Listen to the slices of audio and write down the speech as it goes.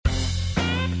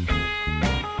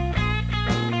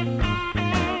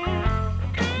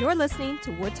You're listening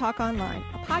to Wood Talk Online,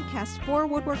 a podcast for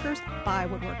woodworkers by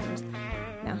woodworkers.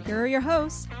 Now, here are your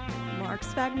hosts, Mark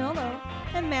Spagnolo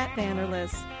and Matt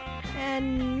Vanderlis,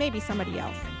 and maybe somebody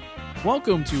else.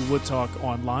 Welcome to Wood Talk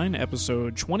Online,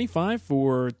 episode 25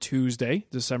 for Tuesday,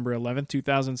 December 11th,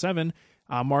 2007.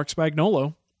 I'm Mark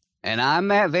Spagnolo. And I'm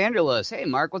Matt Vanderlis. Hey,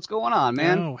 Mark, what's going on,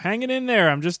 man? Oh, hanging in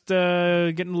there. I'm just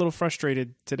getting a little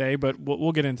frustrated today, but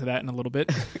we'll get into that in a little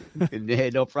bit. Hey,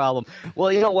 no problem.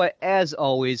 Well, you know what? As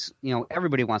always,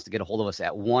 everybody wants to get a hold of us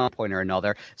at one point or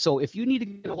another. So if you need to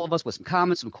get a hold of us with some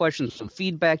comments, some questions, some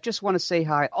feedback, just want to say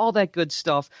hi, all that good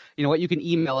stuff, you know what? You can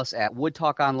email us at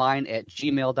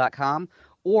woodtalkonline@gmail.com.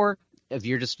 Or if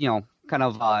you're just, kind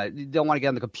of don't want to get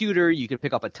on the computer, you can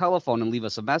pick up a telephone and leave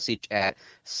us a message at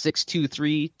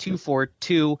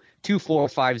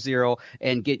 623-242-2450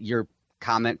 and get your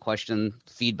comment, question,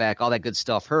 feedback, all that good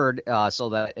stuff heard, so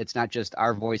that it's not just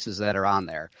our voices that are on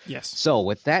there. Yes. So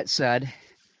with that said,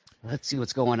 let's see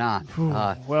what's going on.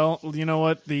 Well, you know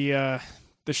what? The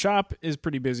shop is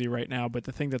pretty busy right now, but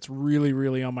the thing that's really,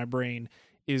 really on my brain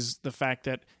is the fact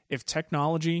that if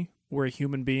technology were a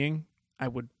human being, I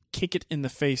would kick it in the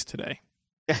face today.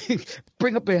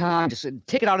 Bring it behind, just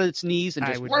take it out of its knees and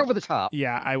just run over the top.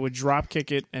 Yeah, I would drop kick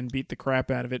it and beat the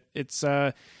crap out of it. It's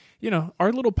our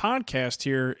little podcast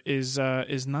here is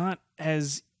not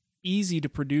as easy to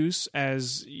produce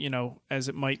as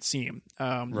it might seem.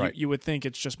 Right. You would think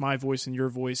it's just my voice and your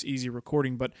voice, easy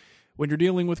recording, but when you're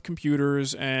dealing with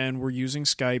computers and we're using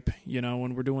Skype,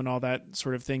 and we're doing all that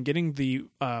sort of thing, getting the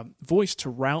voice to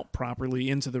route properly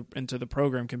into the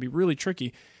program can be really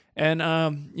tricky. And,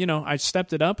 I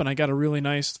stepped it up and I got a really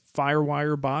nice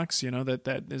FireWire box,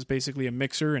 that is basically a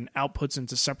mixer and outputs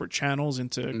into separate channels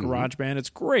into GarageBand. It's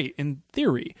great in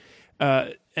theory.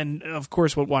 And of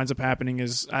course, what winds up happening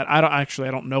is I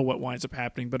don't know what winds up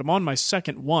happening, but I'm on my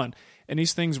second one, and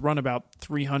these things run about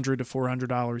 $300 to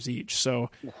 $400 each. So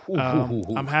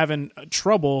I'm having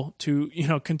trouble to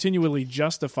continually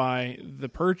justify the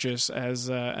purchase as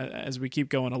we keep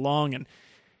going along. And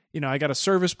I got a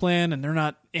service plan, and they're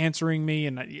not answering me,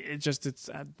 and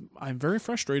I'm very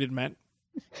frustrated, Matt.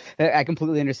 I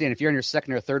completely understand. If you're on your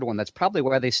second or third one, that's probably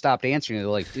why they stopped answering. They're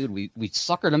like, dude, we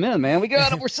suckered them in, man. We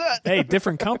got it. We're set. Hey,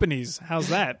 different companies. How's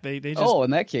that? They just,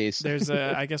 in that case. There's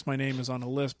I guess my name is on a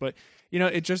list, but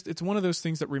it's one of those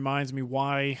things that reminds me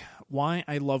why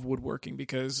I love woodworking,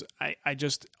 because I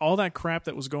just, all that crap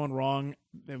that was going wrong,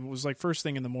 it was like first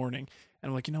thing in the morning, and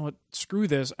I'm like, you know what, screw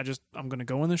this. I'm going to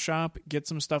go in the shop, get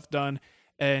some stuff done.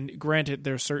 And granted,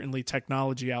 there's certainly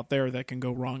technology out there that can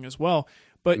go wrong as well.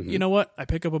 But you know what? I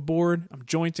pick up a board, I'm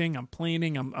jointing, I'm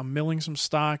planing, I'm milling some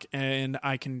stock, and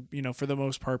I can, for the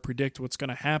most part, predict what's going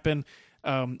to happen.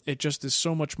 It just is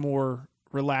so much more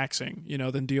relaxing,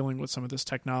 than dealing with some of this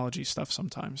technology stuff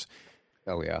sometimes.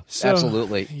 Oh yeah,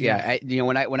 absolutely. Yeah.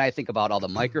 When I think about all the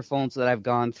microphones that I've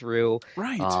gone through,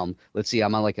 right? Let's see,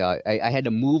 I'm on I had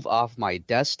to move off my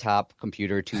desktop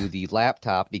computer to the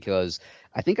laptop because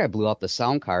I think I blew out the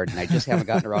sound card, and I just haven't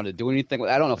gotten around to doing anything.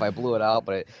 I don't know if I blew it out,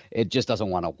 but it just doesn't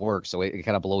want to work. So it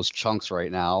kind of blows chunks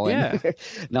right now. And yeah.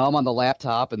 Now I'm on the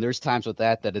laptop, and there's times with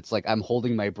that it's like I'm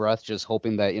holding my breath, just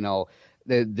hoping that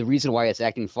the reason why it's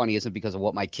acting funny isn't because of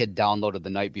what my kid downloaded the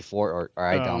night before or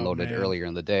I downloaded earlier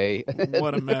in the day.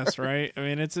 What a mess, right? I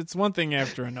mean, it's one thing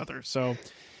after another. So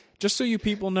just so you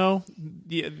people know,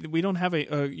 we don't have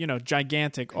a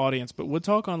gigantic audience, but Wood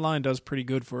Talk Online does pretty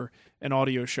good for an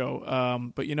audio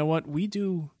show. But you know what? We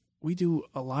do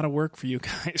a lot of work for you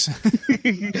guys.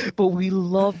 But we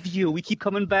love you. We keep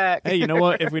coming back. Hey, you know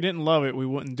what? If we didn't love it, we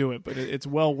wouldn't do it. But it's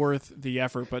well worth the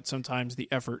effort. But sometimes the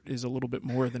effort is a little bit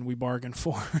more than we bargained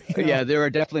for. Yeah, there are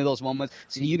definitely those moments.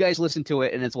 So you guys listen to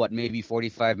it, and it's maybe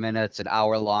 45 minutes, an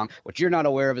hour long. What you're not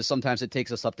aware of is sometimes it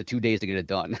takes us up to 2 days to get it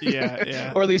done.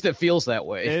 Yeah. Or at least it feels that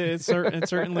way. It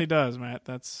certainly does, Matt.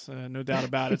 That's no doubt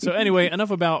about it. So anyway,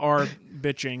 enough about our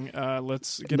bitching.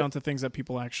 Let's get on to things that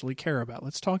people actually care about.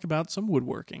 Let's talk about some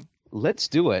woodworking. Let's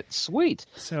do it. Sweet.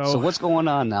 So what's going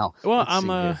on now? Well,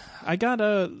 I got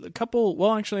a couple.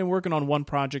 Well, actually, I'm working on one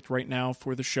project right now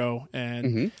for the show,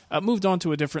 and moved on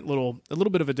to a little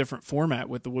bit of a different format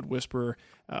with the Wood Whisperer.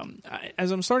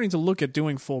 As I'm starting to look at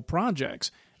doing full projects,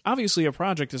 obviously a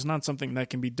project is not something that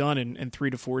can be done in 3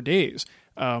 to 4 days.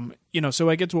 So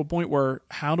I get to a point where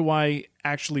how do I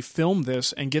actually film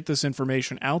this and get this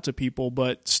information out to people,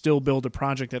 but still build a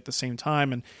project at the same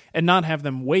time and not have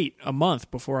them wait a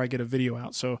month before I get a video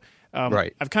out. So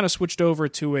Right. I've kind of switched over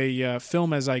to a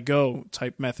film as I go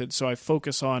type method. So I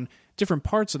focus on different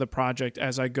parts of the project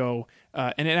as I go.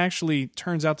 And it actually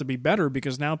turns out to be better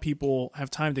because now people have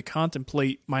time to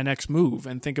contemplate my next move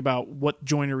and think about what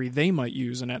joinery they might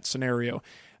use in that scenario.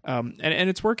 And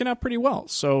it's working out pretty well.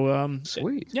 So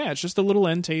Sweet. Yeah, it's just a little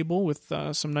end table with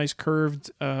some nice carved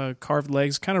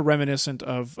legs, kind of reminiscent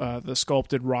of the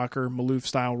sculpted rocker, Maloof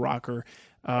style rocker.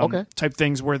 Type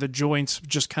things where the joints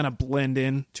just kind of blend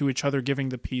in to each other, giving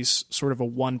the piece sort of a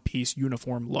one-piece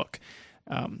uniform look.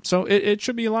 So it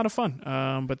should be a lot of fun.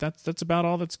 But that's about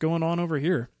all that's going on over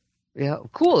here. Yeah,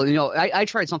 cool. I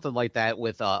tried something like that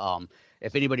with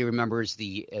if anybody remembers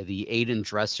the Aiden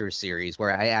Dresser series,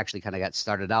 where I actually kind of got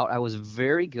started out. I was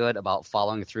very good about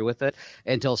following through with it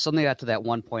until suddenly got to that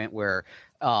one point where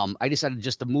I decided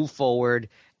just to move forward,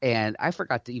 and I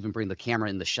forgot to even bring the camera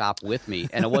in the shop with me.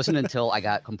 And it wasn't until I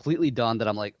got completely done that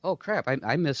I'm like, oh crap,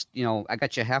 I missed, I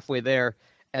got you halfway there.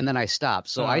 And then I stopped.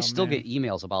 So I still get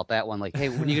emails about that one, like, hey,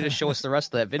 when are you going to show us the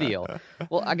rest of that video?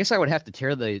 Well, I guess I would have to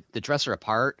tear the dresser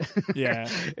apart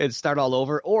and start all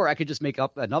over. Or I could just make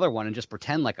up another one and just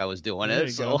pretend like I was doing there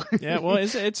it. So yeah, well,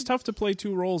 it's tough to play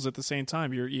two roles at the same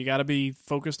time. You got to be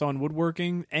focused on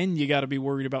woodworking, and you got to be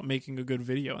worried about making a good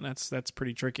video. And that's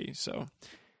pretty tricky. So.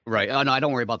 Right. Oh, no, I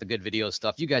don't worry about the good video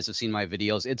stuff. You guys have seen my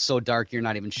videos. It's so dark, you're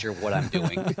not even sure what I'm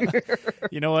doing.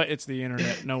 You know what? It's the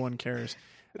internet. No one cares.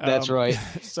 That's right.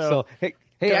 So hey,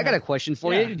 I got a question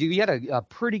for you. You had a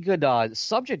pretty good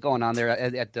subject going on there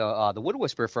at the Wood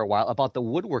Whisperer for a while about the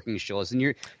woodworking shows, and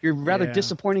your rather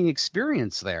disappointing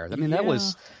experience there. I mean, that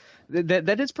was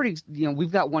that is pretty.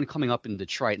 We've got one coming up in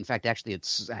Detroit. In fact, actually,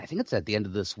 I think it's at the end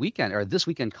of this weekend or this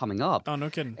weekend coming up. Oh, no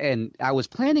kidding. And I was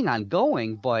planning on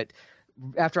going, but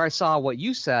after I saw what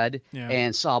you said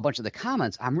and saw a bunch of the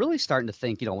comments, I'm really starting to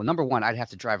think, well, number one, I'd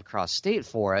have to drive across state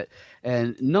for it.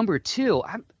 And number two,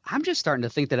 I'm just starting to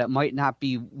think that it might not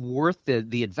be worth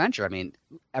the adventure. I mean,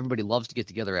 everybody loves to get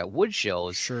together at wood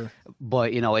shows. Sure.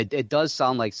 But, it does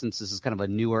sound like, since this is kind of a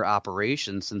newer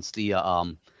operation, since the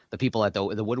people at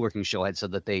the woodworking show had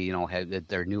said that they, had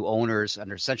their new owners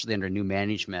essentially under new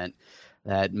management,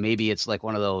 that maybe it's like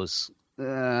one of those,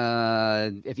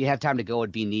 if you have time to go,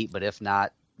 it'd be neat, but if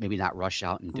not, maybe not rush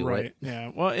out and do it.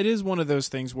 Yeah. Well, it is one of those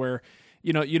things where,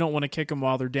 you don't want to kick them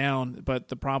while they're down, but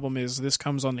the problem is this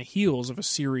comes on the heels of a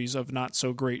series of not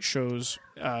so great shows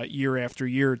year after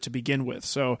year to begin with.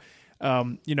 So,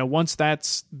 once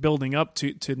that's building up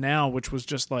to now, which was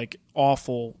just like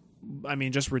awful, I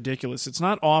mean, just ridiculous. It's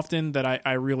not often that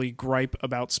I really gripe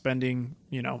about spending,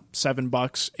 $7,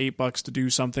 $8 to do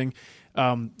something.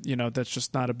 That's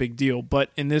just not a big deal.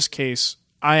 But in this case,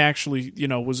 I actually,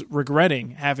 was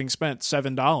regretting having spent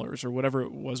 $7 or whatever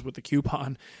it was with the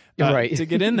coupon to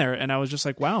get in there. And I was just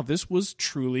like, wow, this was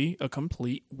truly a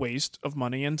complete waste of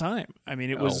money and time. I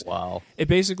mean, it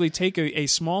basically take a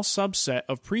small subset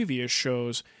of previous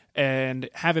shows and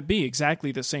have it be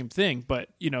exactly the same thing, but,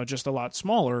 just a lot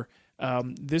smaller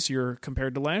this year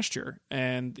compared to last year.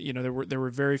 And, there were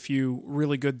very few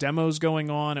really good demos going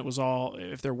on. It was all,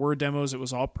 if there were demos, it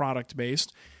was all product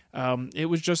based. It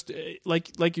was just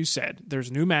like you said,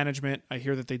 there's new management. I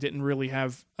hear that they didn't really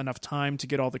have enough time to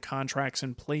get all the contracts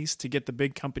in place to get the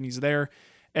big companies there.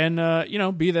 And,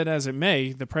 be that as it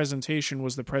may, the presentation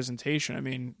was the presentation. I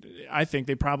mean, I think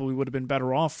they probably would have been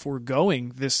better off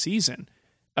foregoing this season.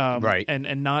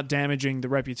 And not damaging the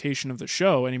reputation of the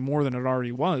show any more than it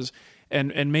already was,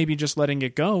 and maybe just letting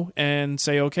it go and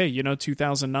say, okay,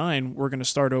 2009, we're going to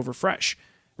start over fresh.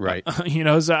 Right.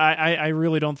 So I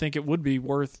really don't think it would be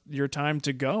worth your time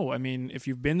to go. I mean, if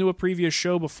you've been to a previous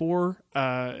show before,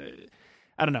 I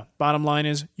don't know. Bottom line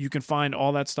is you can find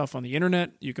all that stuff on the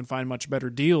internet. You can find much better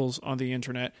deals on the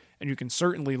internet, and you can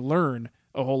certainly learn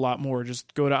a whole lot more.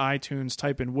 Just go to iTunes,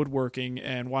 type in woodworking,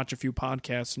 and watch a few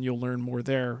podcasts, and you'll learn more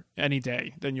there any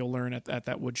day than you'll learn at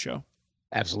that wood show.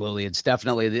 Absolutely. It's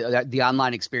definitely the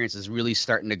online experience is really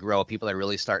starting to grow. People are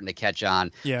really starting to catch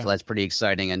on. Yeah. So that's pretty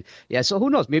exciting. And so who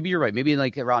knows? Maybe you're right. Maybe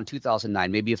like around 2009,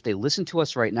 maybe if they listen to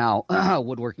us right now,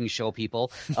 woodworking show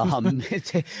people,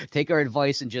 take our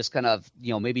advice and just kind of,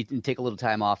 maybe take a little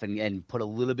time off and put a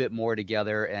little bit more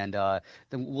together. And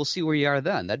then we'll see where you are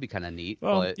then. That'd be kind of neat.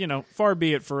 Well, far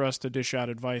be it for us to dish out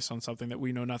advice on something that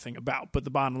we know nothing about. But the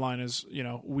bottom line is,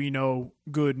 we know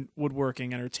good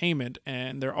woodworking entertainment,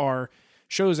 and there are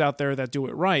shows out there that do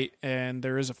it right, and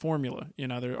there is a formula.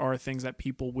 There are things that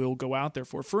people will go out there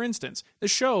for. For instance, the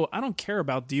show, I don't care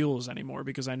about deals anymore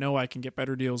because I know I can get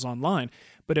better deals online.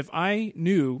 But if I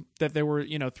knew that there were,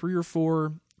 3 or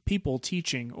 4 people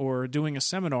teaching or doing a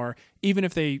seminar, even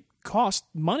if they cost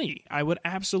money, I would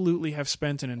absolutely have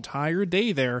spent an entire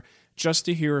day there just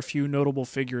to hear a few notable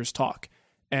figures talk.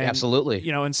 And, absolutely.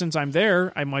 And since I'm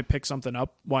there, I might pick something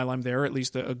up while I'm there. At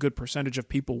least a good percentage of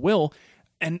people will.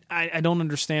 And I don't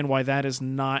understand why that is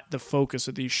not the focus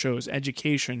of these shows.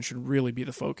 Education should really be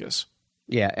the focus.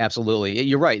 Yeah, absolutely.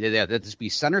 You're right. That just be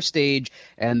center stage,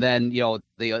 and then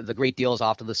the great deals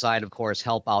off to the side, of course,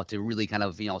 help out to really kind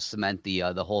of cement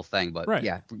the whole thing. But Right.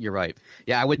 yeah, you're right.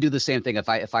 Yeah, I would do the same thing if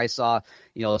I saw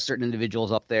certain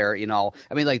individuals up there.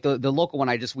 I mean, like the local one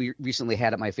we recently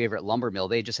had at my favorite lumber mill.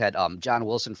 They just had John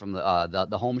Wilson from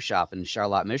the Home Shop in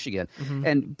Charlotte, Michigan,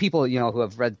 and people who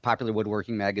have read Popular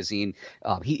Woodworking magazine.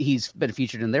 He's been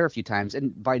featured in there a few times,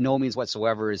 and by no means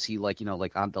whatsoever is he like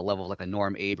on the level of like a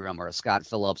Norm Abram or a Scott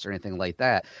Phillips or anything like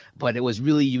that. But it was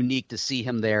really unique to see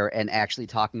him there and actually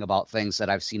talking about things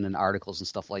that I've seen in articles and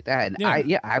stuff like that. And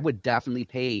I would definitely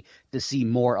pay to see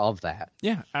more of that.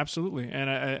 Yeah, absolutely. And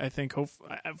I think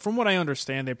from what I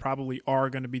understand, they probably are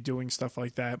going to be doing stuff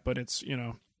like that. But it's,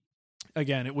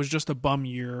 again, it was just a bum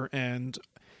year, and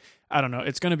I don't know.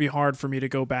 It's going to be hard for me to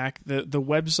go back. The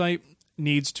website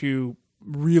needs to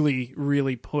really,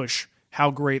 really push how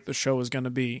great the show is going to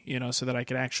be, so that I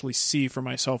could actually see for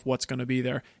myself what's going to be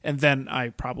there. And then I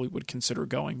probably would consider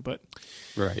going. But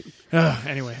right.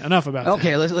 Anyway, enough about that.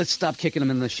 Okay, let's stop kicking them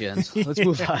in the shins. Let's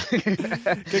move on.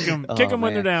 Kick them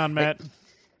when they're down, Matt.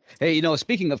 Hey,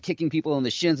 speaking of kicking people in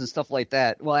the shins and stuff like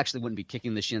that, well, actually, wouldn't be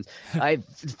kicking the shins. I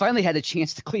finally had a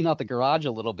chance to clean out the garage a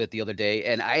little bit the other day,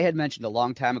 and I had mentioned a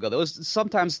long time ago. There was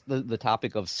sometimes the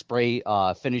topic of spray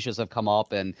finishes have come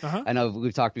up, and I know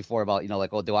we've talked before about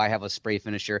do I have a spray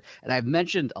finisher? And I've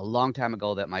mentioned a long time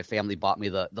ago that my family bought me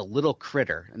the little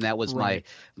critter, and that was my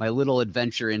little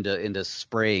adventure into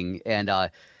spraying. And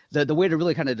the way to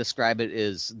really kind of describe it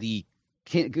is the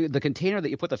container that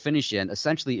you put the finish in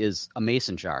essentially is a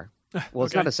mason jar. Well,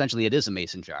 it's not essentially, it is a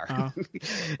mason jar.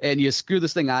 And you screw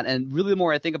this thing on, and really the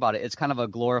more I think about it, it's kind of a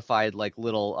glorified like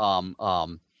little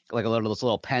like a little those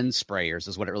little pen sprayers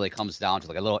is what it really comes down to,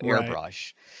 like a little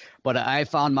airbrush. But I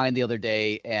found mine the other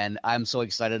day, and I'm so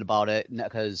excited about it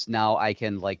because now I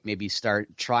can like maybe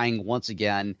start trying once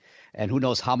again. And who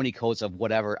knows how many coats of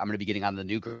whatever I'm going to be getting on the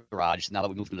new garage now that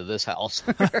we moved into this house.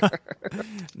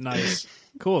 Nice.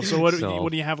 Cool. So what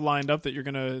do you have lined up that you're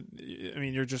going to,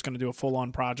 you're just going to do a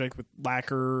full-on project with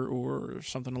lacquer or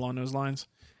something along those lines?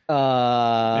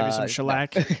 Maybe some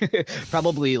shellac.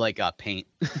 Probably like paint.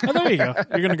 Oh, there you go.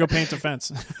 You're going to go paint the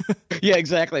fence. Yeah,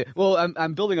 exactly. Well,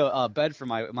 I'm building a bed for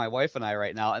my wife and I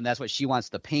right now, and that's what she wants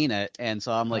to paint it. And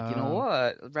so I'm like, you know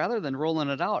what? Rather than rolling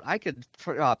it out, I could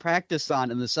practice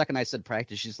on. And the second I said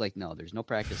practice, she's like, no, there's no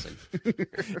practicing.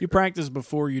 You practice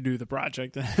before you do the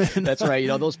project. That's right.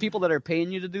 Those people that are paying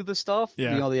you to do the stuff,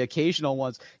 the occasional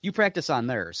ones, you practice on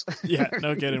theirs. Yeah,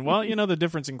 no kidding. Well, the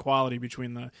difference in quality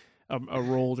between a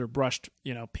rolled or brushed,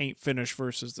 paint finish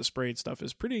versus the sprayed stuff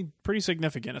is pretty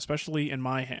significant, especially in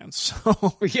my hands.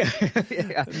 So yeah.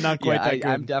 Not quite that good.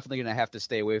 I'm definitely going to have to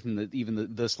stay away from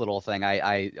this little thing.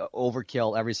 I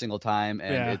overkill every single time,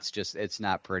 and it's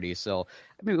not pretty. So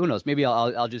who knows? Maybe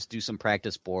I'll just do some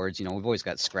practice boards. We've always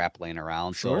got scrap laying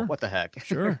around. Sure. So what the heck?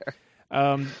 Sure.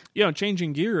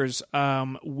 Changing gears,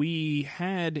 we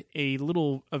had a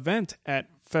little event at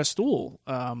Festool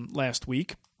last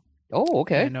week. Oh,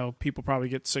 okay. I know people probably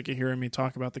get sick of hearing me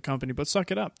talk about the company, but suck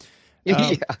it up.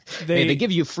 They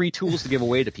give you free tools to give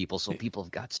away to people, so people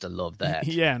have got to love that.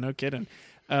 Yeah, no kidding.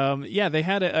 They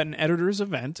had an editor's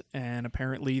event, and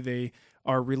apparently they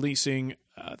are releasing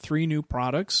 3 new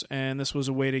products, and this was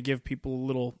a way to give people a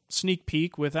little sneak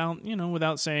peek without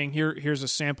saying here's a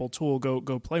sample tool,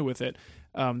 go play with it.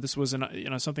 This was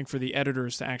something for the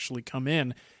editors to actually come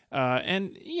in.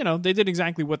 And they did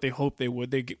exactly what they hoped they would.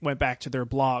 They went back to their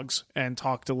blogs and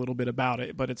talked a little bit about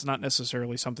it, but it's not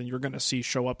necessarily something you're going to see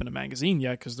show up in a magazine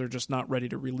yet because they're just not ready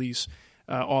to release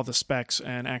all the specs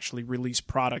and actually release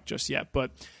product just yet.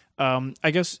 But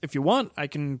I guess if you want, I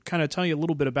can kind of tell you a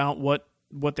little bit about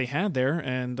what they had there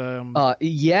and give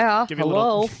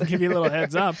you give you a little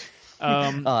heads up.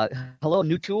 Hello,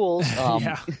 new tools.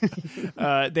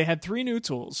 They had 3 new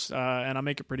tools, and I'll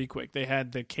make it pretty quick. They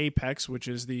had the Capex, which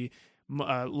is the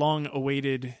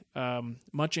long-awaited,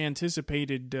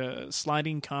 much-anticipated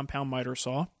sliding compound miter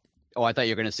saw. Oh, I thought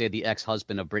you were going to say the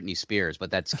ex-husband of Britney Spears,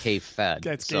 but that's K-Fed.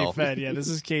 That's K-Fed, yeah. This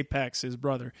is Capex, his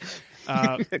brother.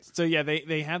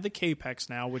 They have the Capex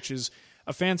now, which is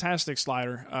a fantastic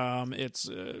slider. It's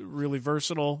really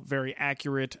versatile, very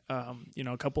accurate.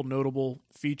 A couple notable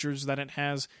features that it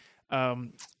has.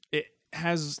 It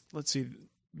has,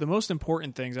 the most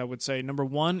important things I would say. Number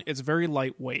one, it's very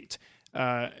lightweight.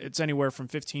 It's anywhere from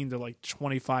 15 to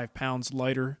 25 pounds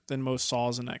lighter than most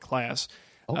saws in that class.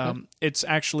 Okay. It's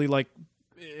actually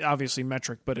obviously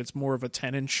metric, but it's more of a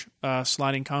 10-inch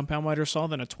sliding compound miter saw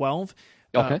than a 12.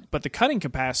 Okay. But the cutting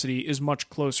capacity is much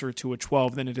closer to a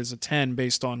 12 than it is a 10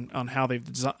 based on how they've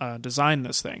designed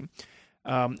this thing.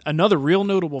 Another real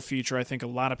notable feature I think a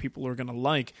lot of people are going to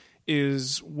like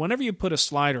is whenever you put a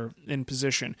slider in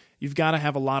position, you've got to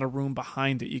have a lot of room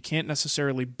behind it. You can't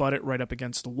necessarily butt it right up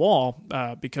against the wall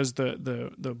because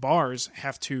the bars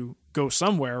have to go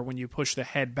somewhere when you push the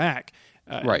head back.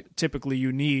 Right. Typically,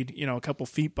 you need a couple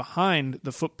feet behind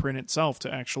the footprint itself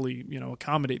to actually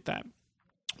accommodate that.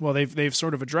 Well, they've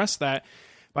sort of addressed that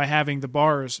by having the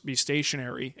bars be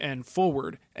stationary and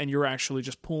forward, and you're actually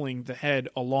just pulling the head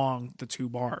along the two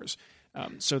bars.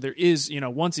 So there is,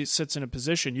 once it sits in a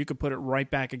position, you could put it right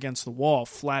back against the wall,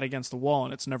 flat against the wall,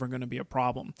 and it's never going to be a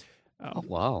problem. Oh,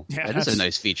 wow. Yeah, that is a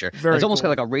nice feature. It's almost cool.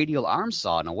 kind of like a radial arm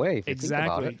saw in a way, if you think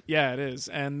about it. Yeah, it is.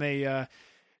 And they,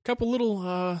 couple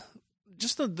little,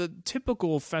 just the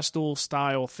typical Festool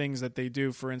style things that they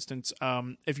do. For instance,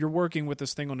 if you're working with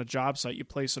this thing on a job site, you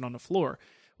place it on the floor.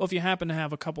 Well, if you happen to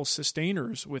have a couple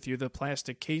sustainers with you, the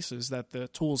plastic cases that the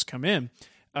tools come in,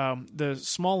 the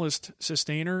smallest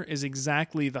sustainer is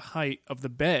exactly the height of the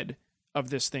bed of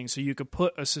this thing. So you could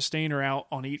put a sustainer out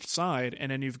on each side,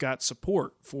 and then you've got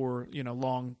support for,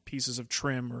 long pieces of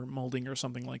trim or molding or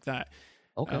something like that.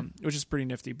 Okay. Which is pretty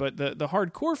nifty. But the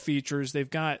hardcore features, they've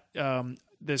got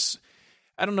this.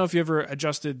 I don't know if you ever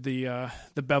adjusted the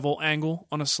bevel angle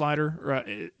on a slider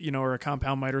or a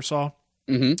compound miter saw.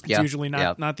 Mm-hmm. It's usually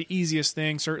not the easiest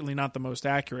thing, certainly not the most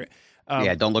accurate.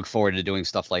 Don't look forward to doing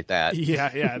stuff like that.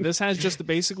 Yeah. This has just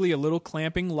basically a little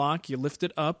clamping lock. You lift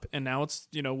it up, and now it's,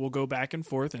 will go back and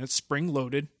forth, and it's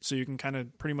spring-loaded, so you can kind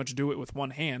of pretty much do it with one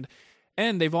hand.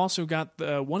 And they've also got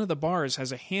one of the bars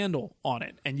has a handle on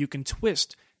it, and you can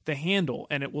twist the handle,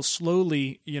 and it will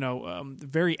slowly,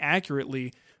 very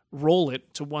accurately roll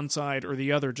it to one side or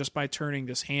the other just by turning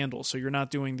this handle. So you're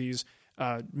not doing these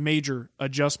major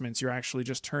adjustments. You're actually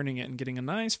just turning it and getting a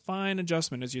nice fine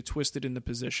adjustment as you twist it into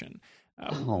position.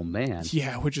 Oh man.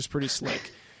 Yeah, which is pretty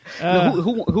slick.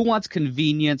 Who wants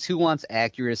convenience? Who wants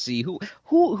accuracy? Who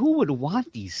would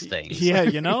want these things? Yeah,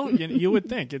 you would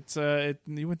think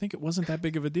you would think it wasn't that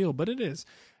big of a deal, but it is.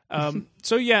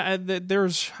 So yeah,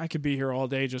 I could be here all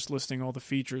day just listing all the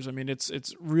features. I mean,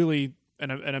 it's really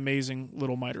an amazing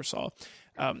little miter saw.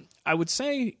 I would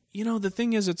say, the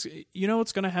thing is, it's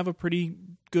going to have a pretty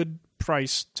good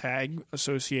price tag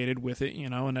associated with it,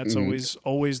 and that's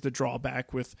always the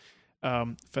drawback with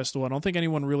Festool. I don't think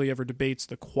anyone really ever debates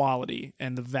the quality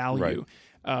and the value.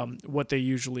 Right. What they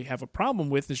usually have a problem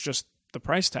with is just the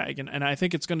price tag, and I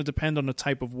think it's going to depend on the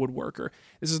type of woodworker.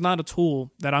 This is not a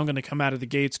tool that I'm going to come out of the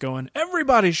gates going,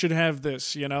 everybody should have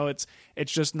this.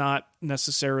 It's just not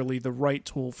necessarily the right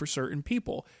tool for certain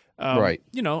people. Right.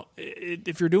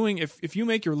 If you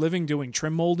make your living doing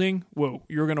trim molding, whoa,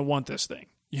 you're going to want this thing.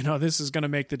 This is going to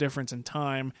make the difference in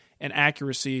time and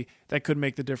accuracy. That could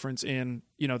make the difference in,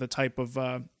 the type of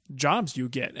jobs you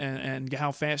get and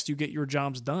how fast you get your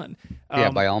jobs done.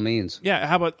 By all means. Yeah.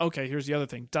 How about, okay, here's the other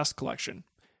thing, dust collection.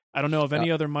 I don't know of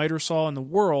any other miter saw in the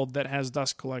world that has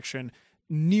dust collection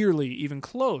nearly even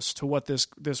close to what this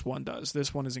one does.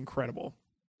 This one is incredible.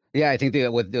 Yeah, I think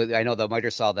I know the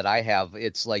miter saw that I have,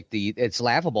 it's like it's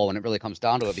laughable when it really comes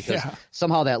down to it, because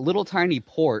somehow that little tiny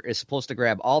port is supposed to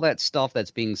grab all that stuff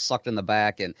that's being sucked in the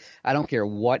back, and I don't care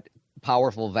what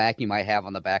powerful vacuum I have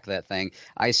on the back of that thing,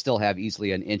 I still have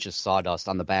easily an inch of sawdust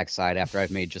on the backside after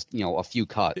I've made just a few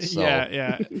cuts. So.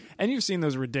 Yeah. And you've seen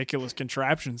those ridiculous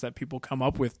contraptions that people come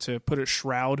up with to put a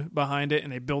shroud behind it,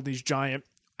 and they build these giant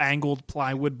angled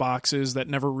plywood boxes that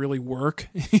never really work.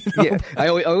 Yeah, I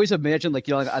always imagine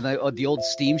on the old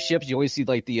steamships, you always see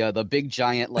the big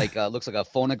giant looks like a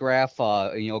phonograph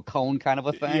cone kind of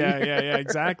a thing. Yeah,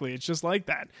 exactly. It's just like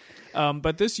that.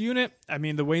 But this unit, I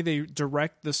mean, the way they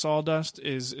direct the sawdust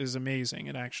is amazing.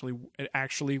 It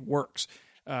actually works,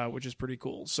 which is pretty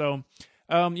cool. So.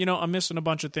 I'm missing a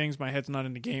bunch of things. My head's not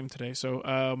in the game today, so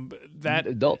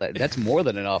that's more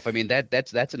than enough. I mean,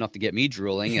 that's enough to get me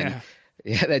drooling. Yeah. And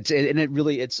yeah,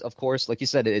 it's of course, like you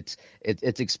said, it's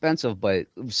expensive, but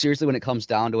seriously, when it comes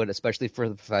down to it, especially for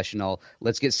the professional,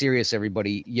 let's get serious,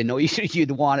 everybody.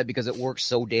 You'd want it because it works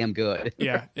so damn good.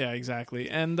 Yeah, exactly.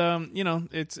 And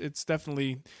it's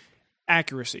definitely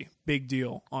accuracy, big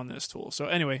deal on this tool. So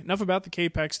anyway, enough about the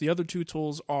Kapex. The other two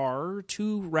tools are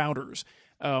two routers.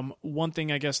 One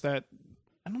thing I guess that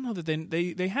I don't know that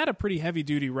they had a pretty heavy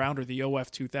duty router, the OF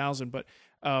 2000, but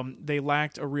they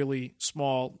lacked a really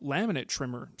small laminate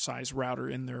trimmer size router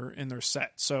in their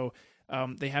set. So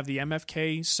they have the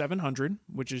MFK 700,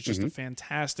 which is just a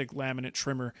fantastic laminate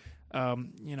trimmer. I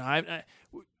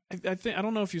think I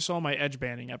don't know if you saw my edge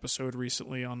banding episode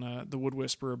recently on the Wood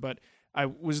Whisperer, but I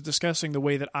was discussing the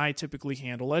way that I typically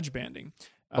handle edge banding.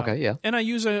 Okay, yeah. And I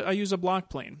use a block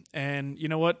plane. And you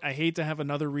know what? I hate to have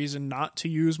another reason not to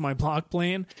use my block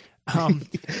plane.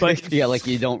 But yeah, like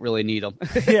you don't really need them.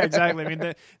 yeah, exactly. I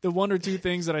mean, the one or two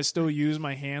things that I still use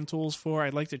my hand tools for,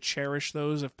 I'd like to cherish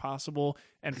those if possible.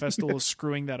 And Festool is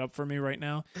screwing that up for me right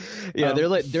now. Yeah, they're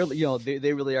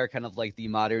they really are kind of like the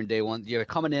modern day ones. You're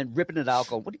coming in, ripping it out,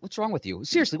 going, what's wrong with you?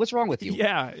 Seriously, what's wrong with you?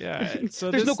 Yeah.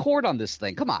 So there's no cord on this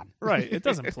thing. Come on. Right. It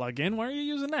doesn't plug in. Why are you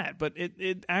using that? But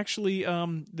it actually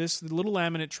this little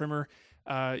laminate trimmer.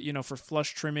 For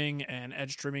flush trimming and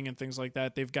edge trimming and things like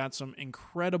that, they've got some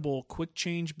incredible quick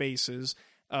change bases,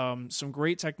 some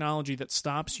great technology that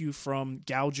stops you from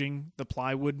gouging the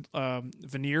plywood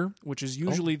veneer, which is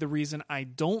usually the reason I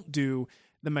don't do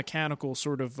the mechanical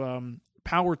sort of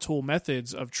power tool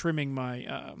methods of trimming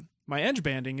my my edge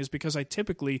banding, is because I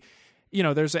typically,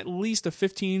 there's at least a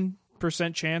 15%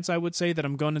 chance, I would say, that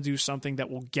I'm going to do something that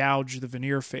will gouge the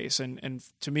veneer face. And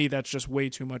to me, that's just way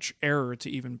too much error to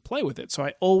even play with it. So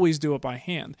I always do it by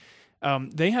hand.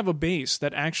 They have a base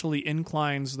that actually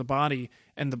inclines the body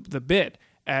and the bit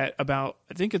at about,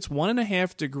 I think it's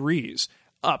 1.5 degrees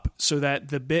up, so that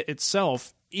the bit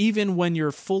itself, even when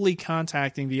you're fully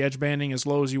contacting the edge banding as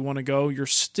low as you want to go, you're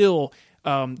still,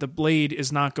 the blade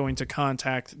is not going to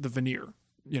contact the veneer.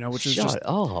 Which is Shut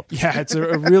up. Yeah, it's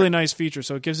a really nice feature.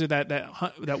 So it gives you that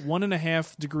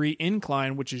 1.5 degree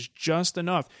incline, which is just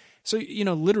enough. So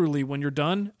literally when you're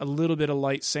done, a little bit of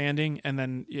light sanding, and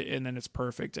then it's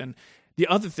perfect. And the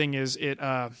other thing is, it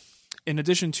in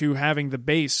addition to having the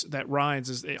base that rides,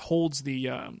 is it holds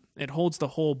the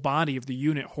whole body of the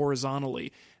unit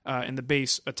horizontally, and the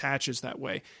base attaches that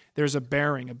way. There's a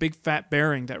bearing, a big fat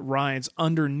bearing that rides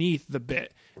underneath the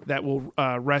bit that will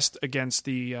rest against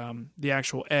the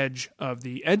actual edge of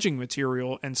the edging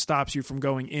material and stops you from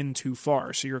going in too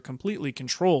far. So you're completely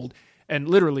controlled, and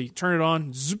literally turn it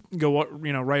on, zip, go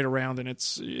right around, and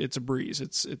it's a breeze.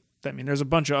 There's a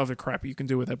bunch of other crap you can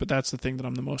do with it, but that's the thing that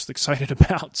I'm the most excited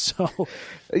about. So,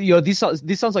 these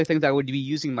sounds like things I would be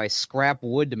using my scrap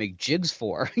wood to make jigs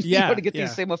for. Yeah, to get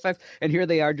these same effects. And here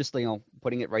they are, just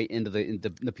putting it right into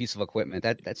the piece of equipment.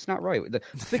 That's not right.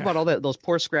 Think about all those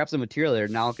poor scraps of material that are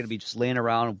now going to be just laying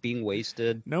around, being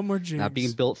wasted. No more jigs. Not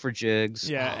being built for jigs.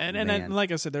 Yeah, and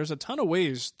like I said, there's a ton of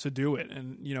ways to do it.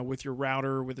 And with your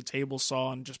router, with a table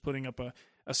saw, and just putting up a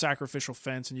sacrificial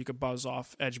fence, and you could buzz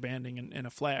off edge banding in a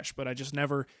flash. But I just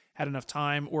never had enough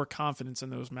time or confidence in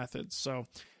those methods. So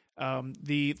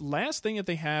the last thing that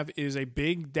they have is a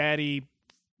Big Daddy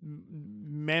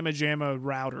Mamma Jamma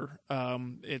router.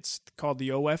 It's called the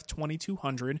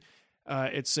OF2200.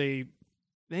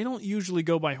 They don't usually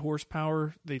go by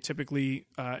horsepower. They typically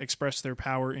express their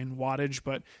power in wattage,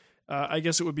 but I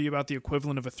guess it would be about the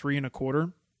equivalent of a 3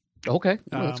 1/4. Okay,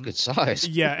 that's good size.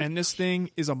 Yeah, and this thing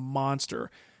is a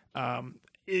monster. That's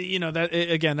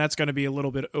going to be a little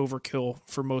bit overkill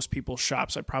for most people's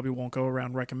shops. I probably won't go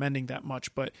around recommending that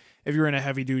much, but if you're in a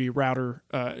heavy duty router,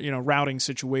 routing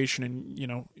situation,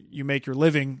 and you make your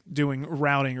living doing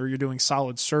routing, or you're doing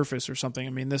solid surface or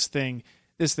something, this thing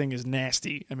is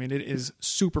nasty. It is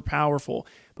super powerful.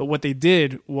 But what they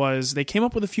did was they came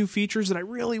up with a few features that I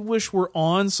really wish were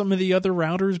on some of the other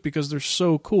routers, because they're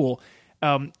so cool.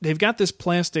 They've got this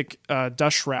plastic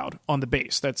dust shroud on the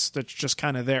base that's just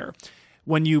kind of there.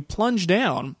 When you plunge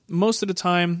down, most of the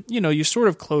time, you sort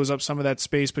of close up some of that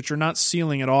space, but you're not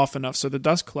sealing it off enough, so the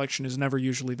dust collection is never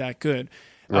usually that good.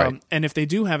 Right. And if they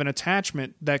do have an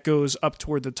attachment that goes up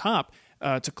toward the top,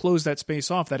 to close that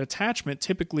space off, that attachment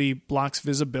typically blocks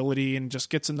visibility and just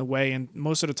gets in the way. And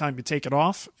most of the time you take it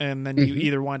off, and then you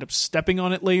either wind up stepping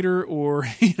on it later, or,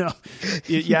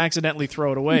 you accidentally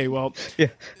throw it away. Well, yeah.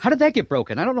 How did that get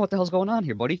broken? I don't know what the hell's going on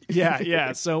here, buddy.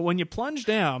 Yeah. So when you plunge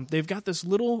down, they've got this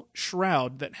little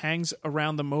shroud that hangs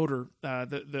around the motor,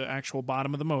 the actual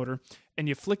bottom of the motor, and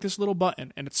you flick this little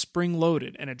button, and it's spring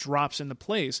loaded, and it drops into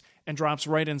place and drops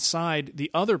right inside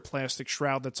the other plastic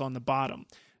shroud that's on the bottom.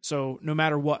 So no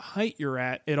matter what height you're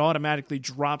at, it automatically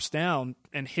drops down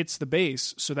and hits the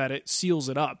base so that it seals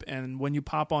it up. And when you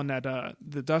pop on that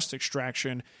the dust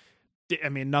extraction,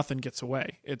 nothing gets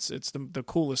away. It's the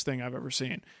coolest thing I've ever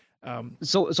seen.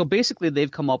 So basically,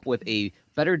 they've come up with a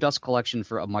better dust collection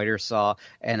for a miter saw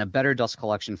and a better dust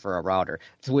collection for a router,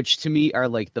 which to me are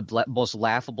like the most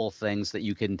laughable things that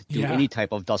you can do any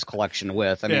type of dust collection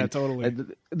with. I mean, totally.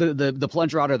 The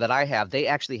plunge router that I have, they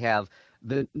actually have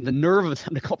the nerve of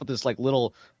them to come up with this like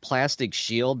little plastic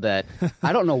shield that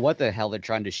I don't know what the hell they're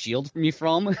trying to shield me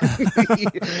from.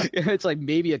 It's like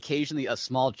maybe occasionally a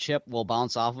small chip will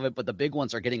bounce off of it, but the big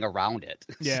ones are getting around it.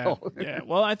 Yeah, yeah.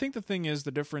 Well, I think the thing is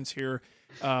the difference here.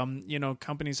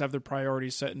 Companies have their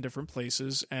priorities set in different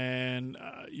places, and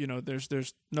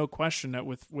there's no question that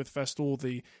with Festool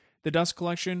the dust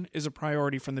collection is a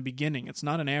priority from the beginning. It's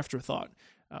not an afterthought.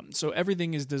 So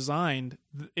everything is designed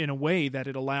in a way that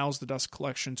it allows the dust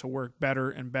collection to work better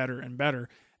and better and better.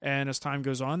 And as time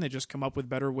goes on, they just come up with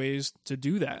better ways to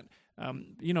do that. A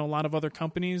lot of other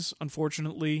companies,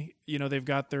 unfortunately, they've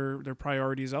got their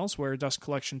priorities elsewhere. Dust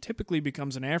collection typically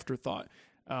becomes an afterthought.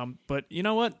 But you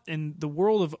know what? In the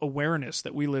world of awareness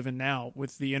that we live in now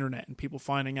with the internet and people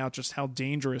finding out just how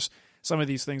dangerous some of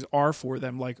these things are for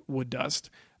them, like wood dust,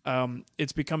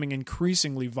 it's becoming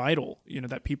increasingly vital,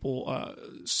 that people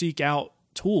seek out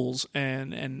tools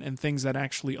and things that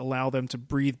actually allow them to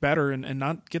breathe better and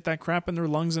not get that crap in their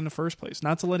lungs in the first place,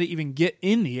 not to let it even get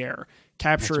in the air,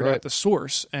 capture it at the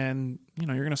source. And,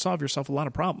 you're going to solve yourself a lot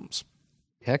of problems.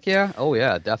 Heck yeah. Oh,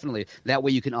 yeah, definitely. That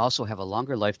way you can also have a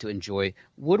longer life to enjoy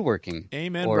woodworking.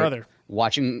 Amen, brother.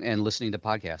 Watching and listening to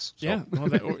podcasts. So. Yeah. Well,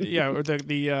 or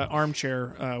the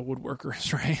armchair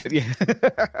woodworkers, right?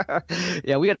 Yeah.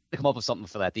 Yeah, we got to come up with something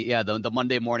for that. The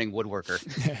Monday morning woodworker.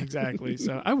 Yeah, exactly.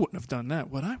 So I wouldn't have done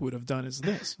that. What I would have done is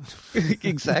this.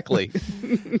 Exactly.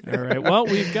 All right. Well,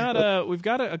 we've got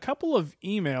a couple of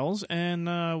emails,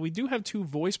 and we do have 2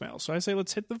 voicemails. So I say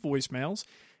let's hit the voicemails.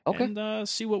 Okay. And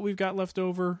see what we've got left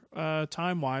over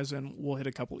time-wise, and we'll hit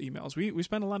a couple emails. We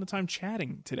spent a lot of time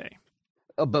chatting today.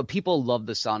 But people love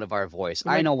the sound of our voice.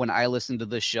 I know when I listen to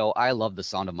this show, I love the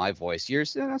sound of my voice.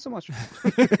 Yours, not so much.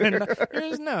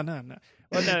 No.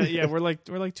 Well, yeah, we're like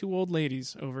 2 old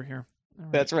ladies over here.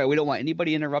 Right. That's right. We don't want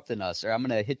anybody interrupting us, or I'm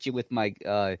going to hit you with my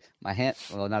hand.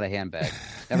 Well, not a handbag.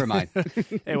 Never mind.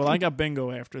 Hey, well, I got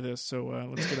bingo after this, so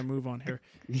let's get a move on here.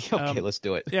 Okay, let's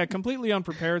do it. Yeah, completely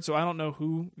unprepared, so I don't know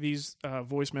who these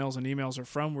voicemails and emails are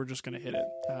from. We're just going to hit it.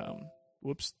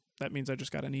 Whoops, that means I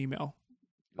just got an email.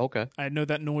 Okay. I know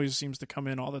that noise seems to come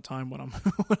in all the time when I'm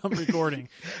recording.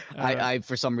 I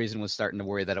for some reason was starting to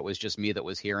worry that it was just me that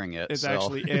was hearing it. It's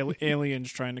actually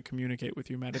aliens trying to communicate with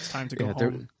you, Matt. It's time to go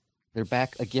home. They're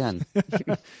back again.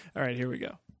 All right, here we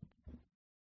go.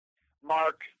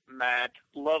 Mark, Matt,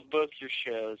 love both your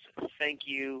shows. Thank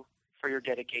you for your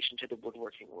dedication to the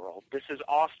woodworking world. This is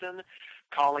Austin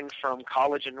calling from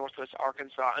college in Northwest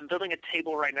Arkansas. I'm building a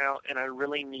table right now, and I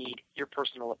really need your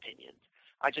personal opinion.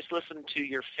 I just listened to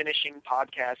your finishing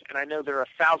podcast, and I know there are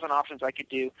 1,000 options I could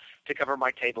do to cover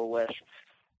my table with,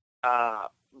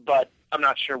 but I'm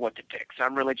not sure what to pick. So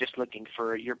I'm really just looking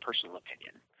for your personal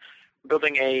opinion.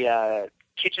 Building a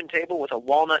kitchen table with a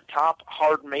walnut top,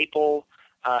 hard maple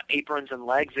aprons and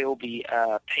legs. They will be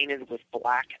painted with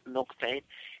black milk paint,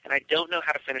 and I don't know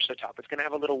how to finish the top. It's going to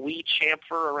have a little wee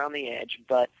chamfer around the edge,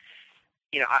 but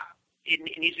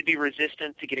it needs to be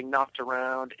resistant to getting knocked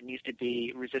around. It needs to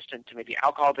be resistant to maybe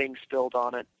alcohol being spilled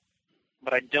on it,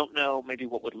 but I don't know maybe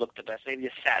what would look the best. Maybe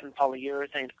a satin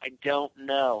polyurethane. I don't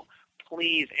know.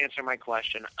 Please answer my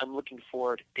question. I'm looking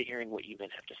forward to hearing what you men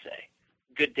have to say.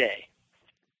 Good day.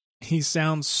 He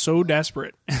sounds so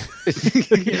desperate.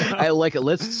 I like it.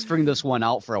 Let's string this one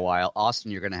out for a while.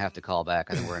 Austin, you're going to have to call back.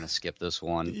 I think we're going to skip this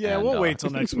one. Yeah, we'll wait till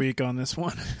next week on this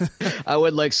one. I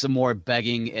would like some more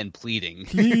begging and pleading.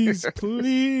 Please.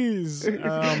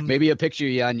 Maybe a picture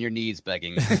of you on your knees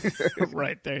begging.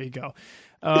 Right, there you go.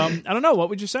 I don't know. What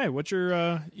would you say? What's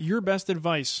your best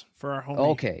advice for our homie?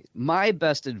 Okay, my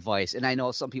best advice, and I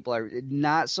know some people are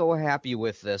not so happy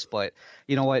with this, but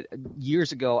you know what?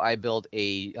 Years ago, I built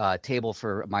a table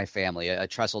for my family, a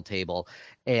trestle table,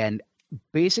 and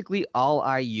basically all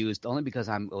I used, only because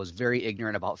I was very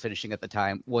ignorant about finishing at the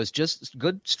time, was just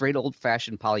good straight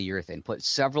old-fashioned polyurethane. Put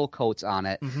several coats on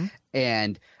it,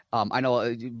 and I know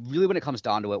really when it comes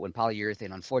down to it, when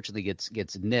polyurethane unfortunately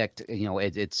gets nicked,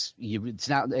 it's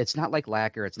not like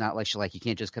lacquer. It's not like shellac. You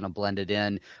can't just kind of blend it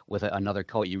in with another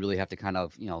coat. You really have to kind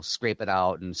of scrape it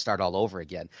out and start all over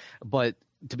again. But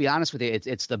to be honest with you,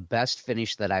 it's the best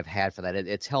finish that I've had for that.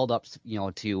 It's held up,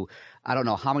 to I don't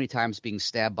know how many times being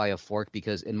stabbed by a fork,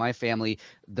 because in my family,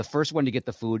 the first one to get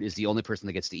the food is the only person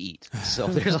that gets to eat. So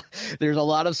there's a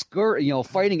lot of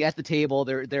fighting at the table.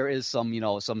 There is some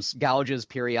gouges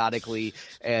periodically,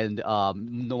 and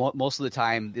most of the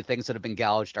time the things that have been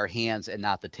gouged are hands and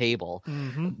not the table.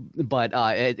 But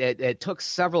it took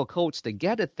several coats to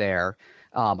get it there.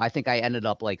 I think I ended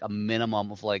up like a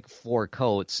minimum of like 4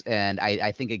 coats, and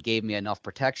I think it gave me enough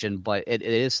protection, but it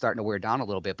is starting to wear down a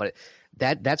little bit. But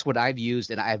that's what I've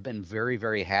used, and I've been very,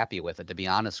 very happy with it, to be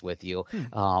honest with you.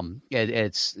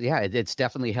 It's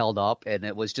definitely held up, and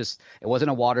it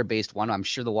wasn't a water-based one. I'm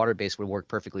sure the water-based would work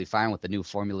perfectly fine with the new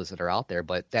formulas that are out there,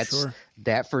 but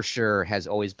that for sure has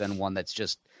always been one that's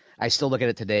just, I still look at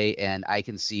it today, and I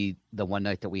can see the one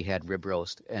night that we had rib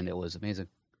roast, and it was amazing.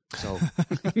 So,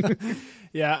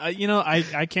 yeah,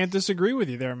 I can't disagree with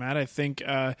you there, Matt. I think,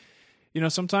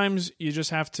 sometimes you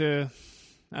just have to,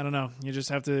 I don't know, you just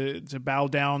have to bow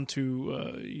down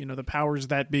to, the powers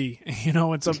that be,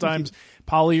 and sometimes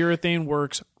polyurethane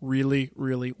works really,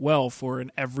 really well for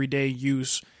an everyday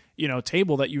use,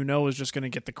 table that is just going to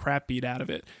get the crap beat out of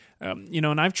it.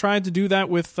 And I've tried to do that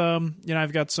with,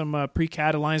 I've got some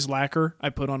pre-catalyzed lacquer I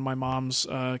put on my mom's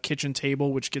kitchen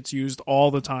table, which gets used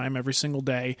all the time, every single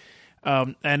day.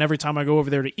 And every time I go over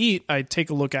there to eat, I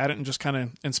take a look at it and just kind of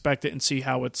inspect it and see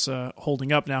how it's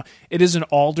holding up. Now, it is an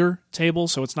alder table,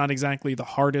 so it's not exactly the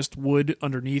hardest wood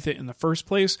underneath it in the first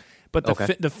place, but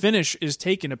the finish is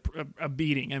taking a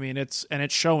beating. I mean, it's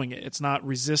showing it. It's not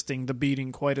resisting the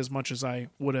beating quite as much as I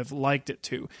would have liked it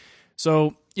to.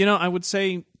 So, I would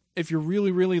say if you're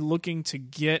really, really looking to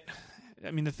get...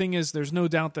 I mean, the thing is, there's no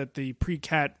doubt that the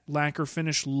pre-cat lacquer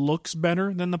finish looks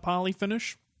better than the poly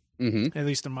finish. Mm-hmm. At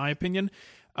least in my opinion.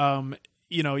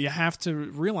 You have to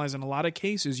realize in a lot of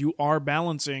cases you are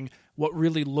balancing what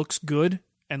really looks good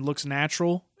and looks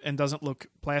natural and doesn't look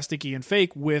plasticky and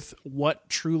fake with what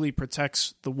truly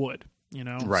protects the wood,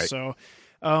 Right. So,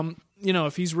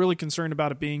 if he's really concerned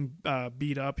about it being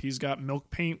beat up, he's got milk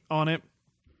paint on it.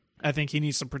 I think he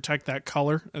needs to protect that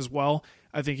color as well.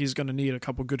 I think he's going to need a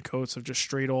couple good coats of just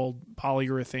straight old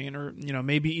polyurethane or,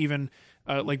 maybe even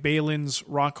like Behlen's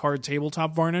rock hard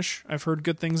tabletop varnish. I've heard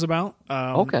good things about.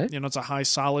 Okay. It's a high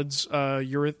solids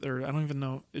ureth, or I don't even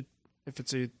know if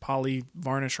it's a poly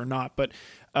varnish or not, but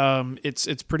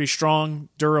it's pretty strong,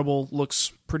 durable,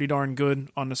 looks pretty darn good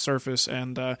on the surface,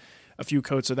 and a few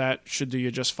coats of that should do you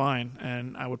just fine.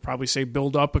 And I would probably say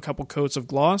build up a couple coats of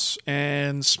gloss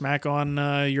and smack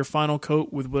on your final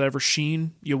coat with whatever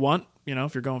sheen you want,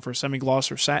 if you're going for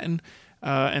semi-gloss or satin.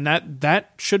 And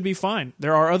that should be fine.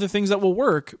 There are other things that will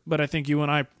work, but I think you and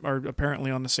I are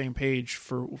apparently on the same page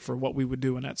for what we would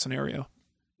do in that scenario.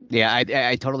 Yeah,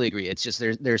 I totally agree. It's just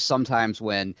there's sometimes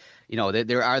when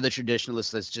there are the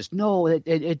traditionalists that's just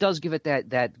it does give it that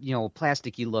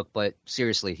plasticky look, but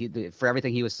seriously, for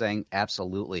everything he was saying,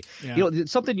 absolutely. Yeah.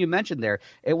 Something you mentioned there,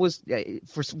 it was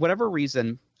for whatever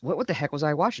reason. What the heck was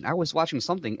I watching? I was watching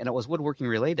something, and it was woodworking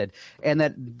related, and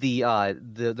that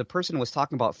the person was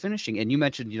talking about finishing, and you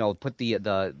mentioned put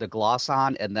the gloss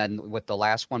on, and then with the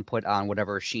last one put on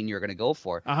whatever sheen you're going to go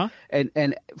for. Uh-huh.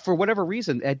 And for whatever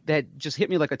reason, that just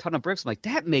hit me like a ton of bricks. I'm like,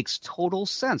 that makes total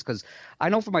sense, because I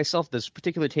know for myself, this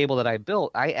particular table that I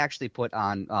built, I actually put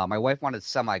on. My wife wanted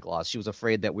semi-gloss. She was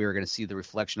afraid that we were going to see the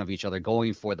reflection of each other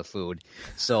going for the food,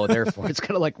 so therefore it's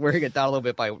kind of like wearing it down a little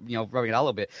bit by rubbing it out a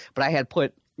little bit. But I had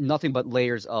put nothing but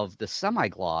layers of the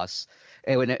semi-gloss,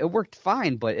 and it worked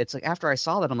fine. But it's like after I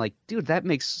saw that, I'm like, dude, that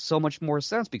makes so much more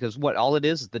sense, because what all it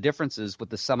is the difference is with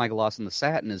the semi-gloss and the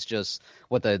satin is just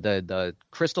what the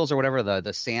crystals or whatever,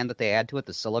 the sand that they add to it,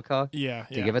 the silica, to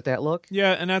give it that look.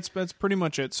 Yeah, and that's pretty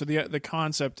much it. So the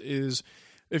concept is,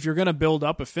 if you're going to build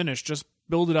up a finish, just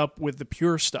build it up with the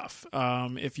pure stuff.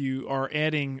 If you are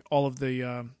adding all of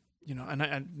the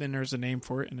and then there's a name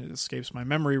for it, and it escapes my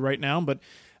memory right now, but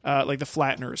like the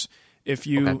flatteners. If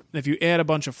you add a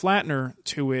bunch of flattener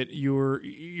to it,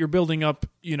 you're building up,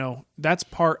 that's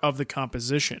part of the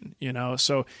composition,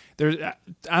 So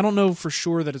I don't know for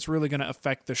sure that it's really going to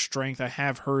affect the strength. I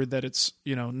have heard that it's,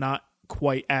 not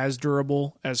quite as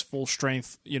durable as full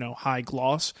strength, high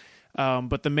gloss.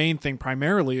 But the main thing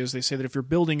primarily is they say that if you're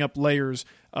building up layers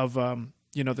of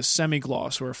the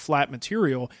semi-gloss or a flat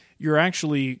material, you're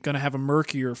actually going to have a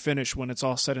murkier finish when it's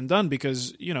all said and done,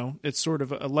 because, it's sort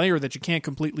of a layer that you can't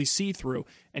completely see through,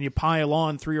 and you pile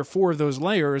on 3 or 4 of those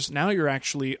layers, now you're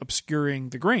actually obscuring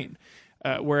the grain.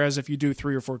 Whereas if you do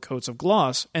 3 or 4 coats of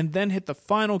gloss and then hit the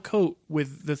final coat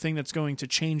with the thing that's going to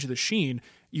change the sheen,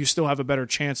 you still have a better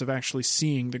chance of actually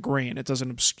seeing the grain. It doesn't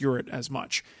obscure it as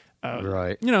much.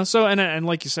 Right. So, and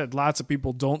like you said, lots of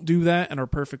people don't do that and are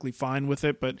perfectly fine with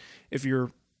it. But if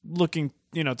you're looking,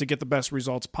 to get the best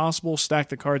results possible, stack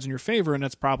the cards in your favor, and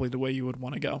that's probably the way you would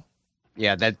want to go.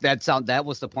 Yeah, that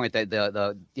was the point, that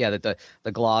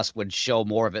the gloss would show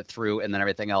more of it through, and then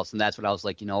everything else, and that's what I was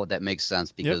like, that makes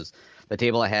sense, because the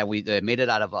table I had, we made it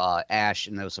out of ash,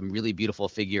 and there was some really beautiful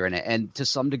figure in it, and to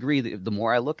some degree, the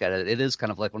more I look at it, it is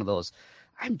kind of like one of those,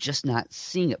 I'm just not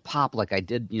seeing it pop like I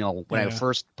did, when I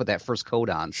first put that first coat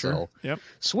on. Sure. So,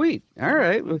 sweet. All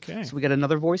right. Okay. So we got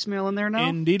another voicemail in there now?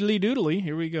 Indeedly doodly.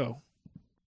 Here we go.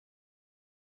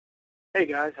 Hey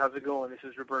guys, how's it going? This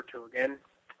is Roberto again.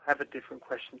 I have a different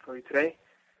question for you today.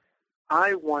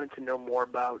 I wanted to know more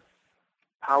about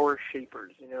power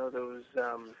shapers, those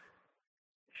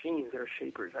machines that are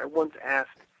shapers. I once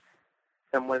asked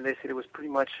someone, they said it was pretty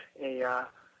much a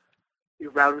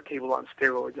router table on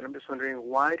steroids, and I'm just wondering,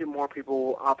 why do more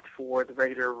people opt for the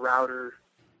regular router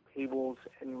tables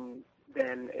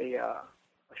than a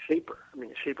shaper? I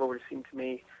mean, a shaper would seem to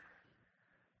me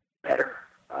better.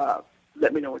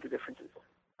 Let me know what the difference is.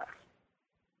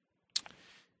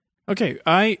 Okay,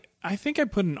 I think I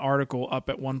put an article up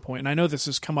at one point, and I know this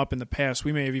has come up in the past.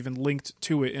 We may have even linked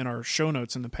to it in our show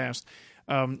notes in the past,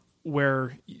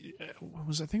 where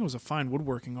I think it was a Fine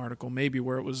Woodworking article, maybe,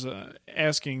 where it was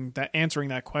answering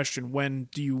that question: when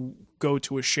do you go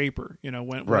to a shaper?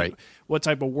 What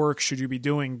type of work should you be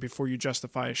doing before you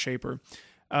justify a shaper?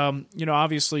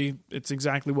 Obviously, it's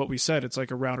exactly what we said. It's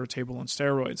like a router table on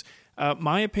steroids.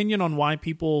 My opinion on why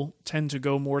people tend to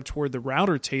go more toward the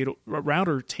router table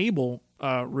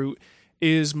route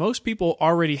is most people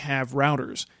already have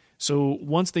routers. So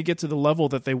once they get to the level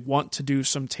that they want to do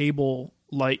some table,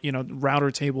 router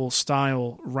table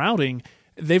style routing,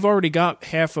 they've already got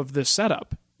half of the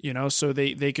setup, so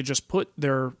they could just put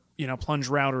their, plunge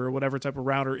router or whatever type of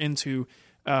router into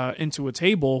a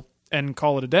table and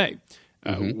call it a day.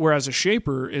 Whereas a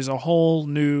shaper is a whole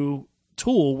new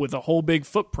tool with a whole big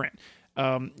footprint.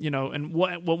 And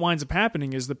what winds up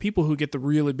happening is the people who get the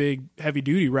really big heavy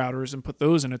duty routers and put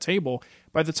those in a table,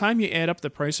 by the time you add up the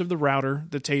price of the router,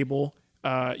 the table,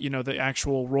 the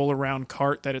actual roll around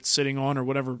cart that it's sitting on or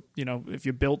whatever, if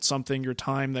you built something, your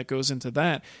time that goes into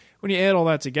that, when you add all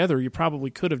that together, you probably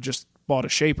could have just bought a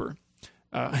shaper.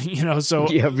 So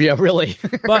yeah, really.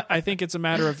 But I think it's a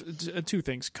matter of two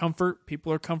things: comfort.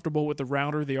 People are comfortable with the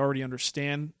router; they already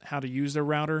understand how to use their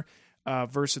router.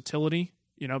 Versatility,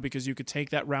 because you could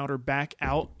take that router back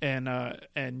out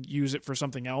and use it for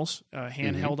something else,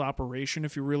 handheld operation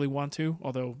if you really want to.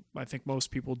 Although I think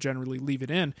most people generally leave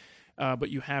it in, but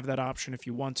you have that option if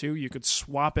you want to. You could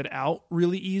swap it out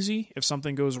really easy. If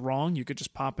something goes wrong, you could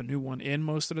just pop a new one in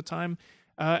most of the time.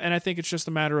 And I think it's just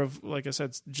a matter of, like I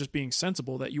said, just being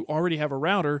sensible that you already have a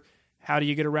router. How do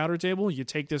you get a router table? You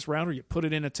take this router, you put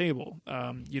it in a table.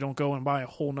 You don't go and buy a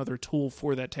whole nother tool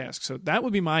for that task. So that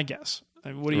would be my guess.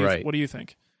 I mean, what do you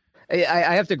think?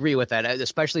 I have to agree with that,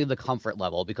 especially the comfort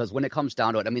level, because when it comes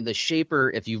down to it, I mean, the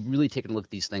shaper, if you've really taken a look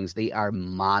at these things, they are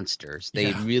monsters.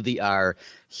 They really are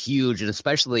huge, and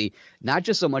especially not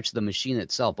just so much the machine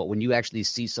itself, but when you actually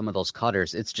see some of those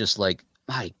cutters, it's just like,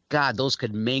 my God, those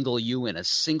could mangle you in a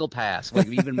single pass, like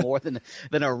even more than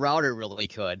a router really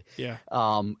could. Yeah.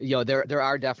 There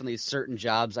are definitely certain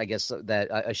jobs, I guess, that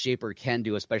a shaper can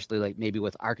do, especially like maybe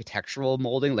with architectural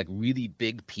molding, like really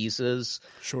big pieces.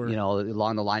 Sure.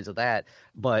 Along the lines of that.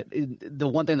 But the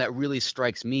one thing that really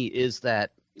strikes me is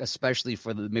that, especially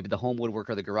for maybe the home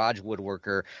woodworker, the garage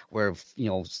woodworker, where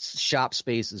shop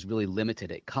space is really limited,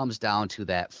 it comes down to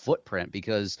that footprint,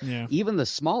 because even the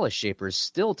smallest shapers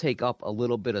still take up a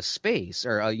little bit of space,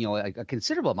 or a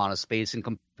considerable amount of space in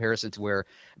comparison to where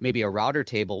maybe a router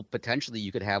table, potentially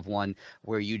you could have one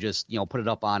where you just put it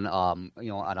up on on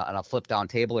a flip down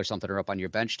table or something, or up on your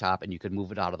bench top, and you could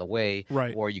move it out of the way,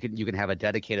 right? Or you can have a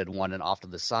dedicated one and off to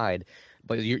the side.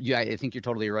 But I think you're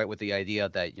totally right with the idea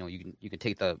that you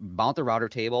can mount the router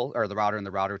table, or the router in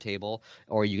the router table,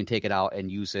 or you can take it out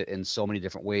and use it in so many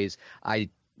different ways.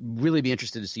 I'd really be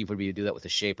interested to see if we'd do that with a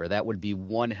shaper. That would be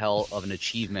one hell of an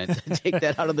achievement to take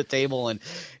that out of the table and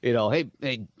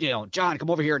hey, John,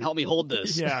 come over here and help me hold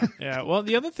this. Yeah. Well,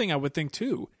 the other thing I would think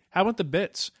too, how about the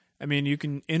bits? I mean, you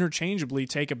can interchangeably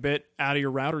take a bit out of your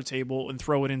router table and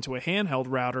throw it into a handheld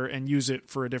router and use it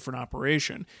for a different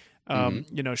operation.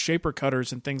 Shaper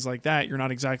cutters and things like that, you're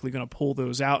not exactly going to pull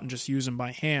those out and just use them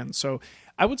by hand. So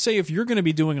I would say if you're going to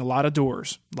be doing a lot of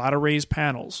doors, a lot of raised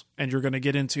panels, and you're going to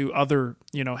get into other,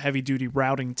 heavy duty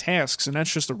routing tasks, and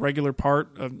that's just a regular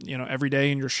part of, every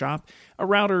day in your shop, a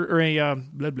router or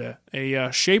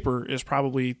a shaper is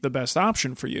probably the best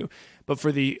option for you. But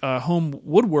for the home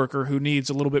woodworker who needs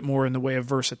a little bit more in the way of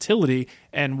versatility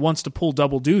and wants to pull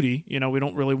double duty, we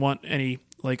don't really want any,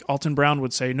 like Alton Brown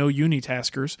would say, no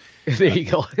unitaskers. There you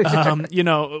go.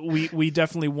 We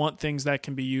definitely want things that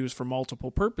can be used for multiple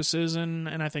purposes, and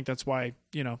I think that's why,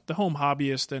 the home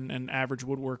hobbyist and average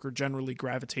woodworker generally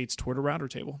gravitates toward a router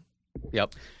table.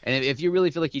 Yep. And if you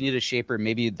really feel like you need a shaper,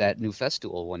 maybe that new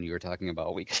Festool one you were talking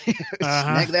about, we can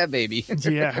snag that baby.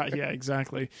 Yeah,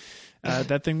 exactly.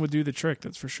 That thing would do the trick,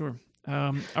 that's for sure.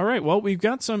 All right, well, we've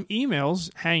got some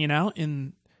emails hanging out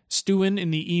stewing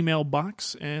in the email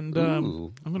box, and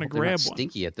I'm going to grab one.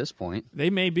 Stinky at this point. They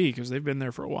may be, because they've been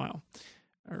there for a while.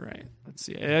 All right. Let's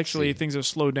see. Actually, things have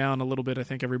slowed down a little bit. I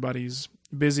think everybody's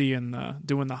busy and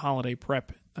doing the holiday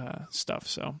prep stuff.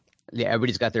 So Yeah,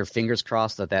 everybody's got their fingers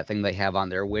crossed that thing they have on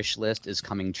their wish list is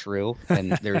coming true,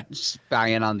 and they're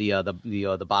spying on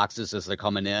the boxes as they're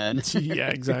coming in. yeah,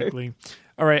 exactly.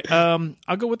 All right.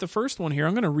 I'll go with the first one here.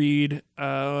 I'm going to read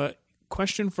a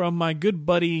question from my good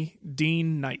buddy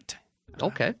Dean Knight.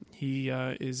 Okay. He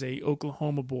is a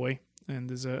Oklahoma boy and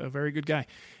is a very good guy.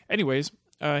 Anyways,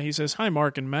 he says, "Hi,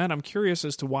 Mark and Matt. I'm curious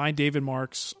as to why David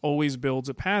Marks always builds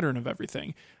a pattern of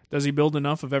everything. Does he build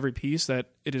enough of every piece that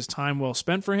it is time well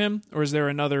spent for him, or is there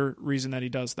another reason that he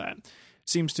does that?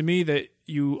 Seems to me that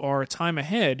you are a time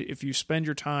ahead if you spend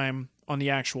your time on the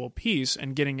actual piece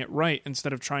and getting it right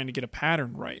instead of trying to get a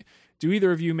pattern right. Do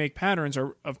either of you make patterns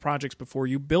of projects before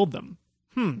you build them?"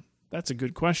 That's a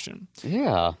good question.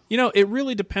 Yeah. It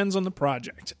really depends on the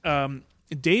project.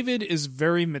 David is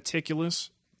very meticulous,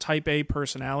 type A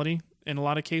personality in a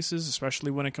lot of cases, especially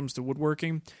when it comes to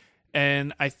woodworking.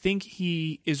 And I think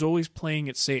he is always playing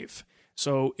it safe.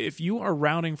 So if you are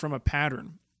routing from a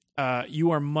pattern,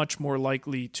 you are much more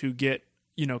likely to get,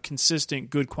 consistent,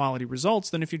 good quality results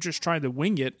than if you just try to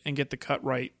wing it and get the cut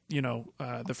right,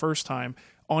 the first time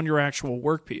on your actual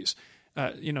workpiece.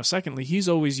 Secondly, he's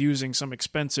always using some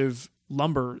expensive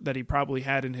lumber that he probably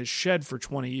had in his shed for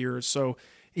 20 years. So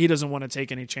he doesn't want to take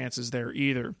any chances there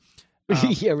either.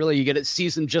 Yeah, really, you get it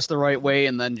seasoned just the right way,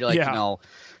 and then you're like, Yeah.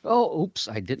 oh, oops,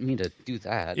 I didn't mean to do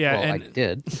that. Yeah, well, and- I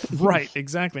did. Right,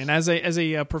 exactly. And as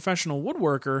a professional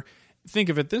woodworker, think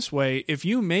of it this way: if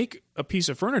you make a piece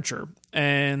of furniture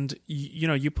and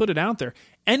you put it out there,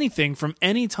 anything from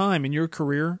any time in your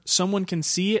career, someone can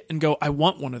see it and go, "I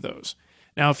want one of those."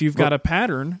 Now, if you've got a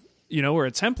pattern, or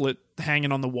a template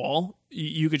hanging on the wall,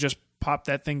 you could just pop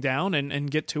that thing down and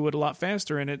get to it a lot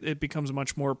faster, and it becomes a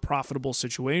much more profitable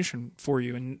situation for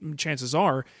you. And chances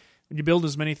are, when you build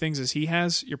as many things as he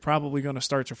has, you're probably going to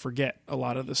start to forget a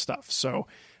lot of the stuff. So,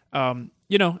 and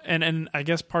I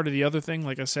guess part of the other thing,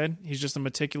 like I said, he's just a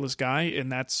meticulous guy,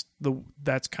 and that's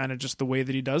kind of just the way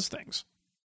that he does things.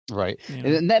 Right.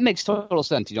 And that makes total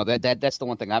sense. That's the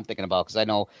one thing I'm thinking about, because I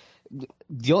know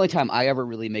the only time I ever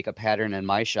really make a pattern in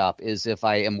my shop is if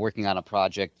I am working on a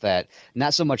project that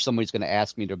not so much somebody's going to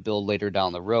ask me to build later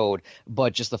down the road,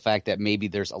 but just the fact that maybe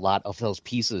there's a lot of those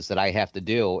pieces that I have to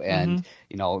do. And,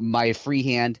 my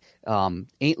freehand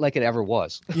ain't like it ever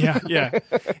was. Yeah.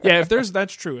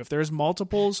 That's true. If there's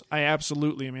multiples,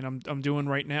 I'm doing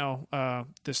right now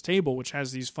this table, which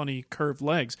has these funny curved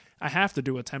legs. I have to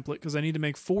do a template because I need to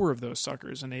make 4 of those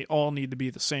suckers, and they all need to be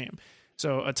the same.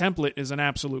 So a template is an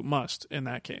absolute must in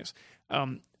that case.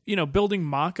 Building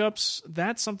mock-ups,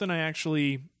 that's something I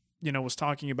actually, was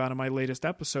talking about in my latest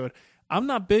episode. I'm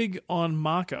not big on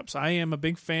mock-ups. I am a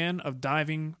big fan of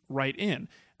diving right in.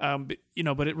 But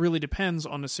it really depends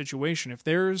on the situation. If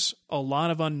there's a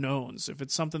lot of unknowns, if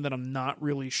it's something that I'm not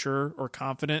really sure or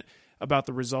confident about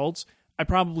the results, I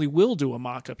probably will do a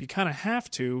mock-up. You kind of have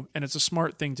to, and it's a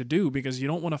smart thing to do because you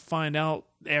don't want to find out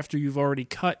after you've already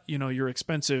cut, your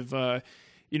expensive,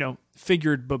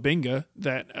 figured Bubinga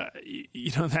that,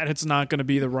 that it's not going to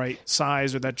be the right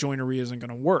size or that joinery isn't going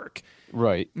to work.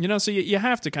 Right. So you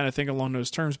have to kind of think along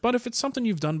those terms. But if it's something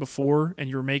you've done before and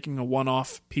you're making a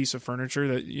one-off piece of furniture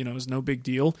that, is no big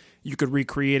deal, you could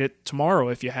recreate it tomorrow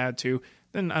if you had to,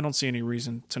 then I don't see any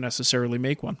reason to necessarily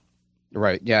make one.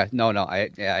 Right. Yeah. No. I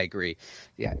agree.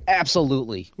 Yeah.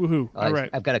 Absolutely. Woohoo! All right.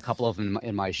 I've got a couple of them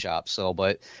in my shop. So,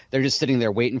 but they're just sitting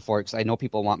there waiting for it because I know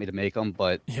people want me to make them,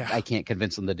 but I can't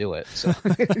convince them to do it. So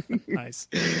nice.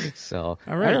 So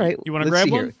all right. You want to grab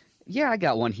one? Here. Yeah, I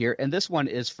got one here, and this one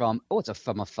is from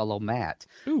from a fellow Matt.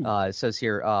 It says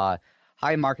here.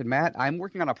 Hi, Mark and Matt. I'm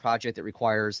working on a project that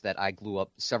requires that I glue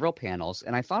up several panels,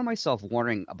 and I found myself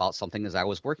wondering about something as I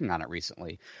was working on it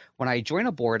recently. When I join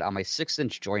a board on my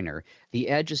 6-inch joiner, the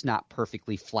edge is not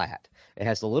perfectly flat. It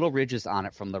has the little ridges on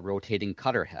it from the rotating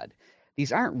cutter head.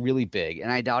 These aren't really big,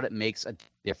 and I doubt it makes a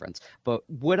difference, but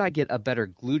would I get a better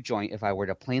glue joint if I were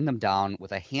to plane them down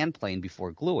with a hand plane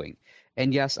before gluing?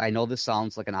 And yes, I know this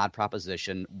sounds like an odd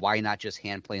proposition. Why not just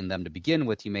hand plane them to begin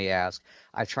with, you may ask.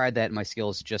 I've tried that and my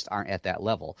skills just aren't at that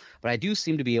level. But I do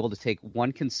seem to be able to take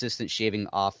one consistent shaving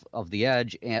off of the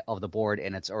edge of the board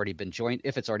and it's already been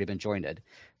jointed.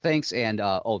 Thanks. And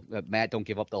Matt, don't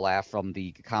give up the laugh from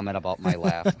the comment about my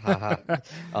laugh.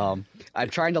 I'm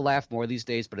trying to laugh more these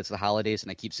days, but it's the holidays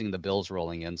and I keep seeing the bills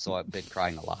rolling in, so I've been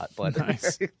crying a lot. But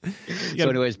nice. So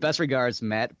anyways, best regards,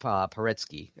 Matt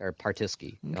Paritsky.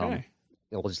 Okay.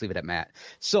 we'll just leave it at Matt.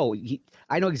 So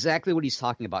I know exactly what he's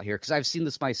talking about here because I've seen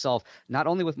this myself, not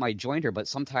only with my jointer, but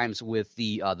sometimes with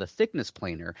the thickness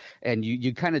planer. And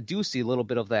you kind of do see a little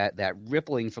bit of that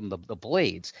rippling from the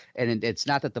blades. And it's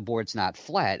not that the board's not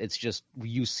flat. It's just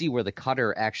you see where the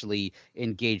cutter actually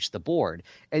engaged the board.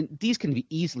 And these can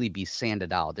easily be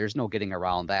sanded out. There's no getting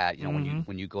around that,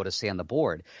 when you go to sand the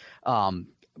board.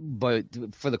 But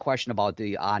for the question about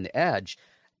the on edge,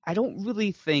 I don't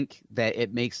really think that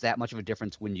it makes that much of a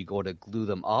difference when you go to glue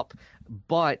them up,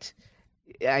 but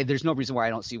there's no reason why I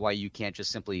don't see why you can't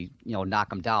just simply, knock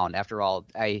them down. After all,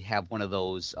 I have one of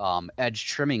those edge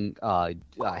trimming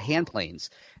hand planes,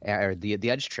 or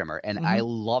the edge trimmer, and I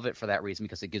love it for that reason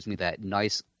because it gives me that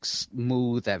nice,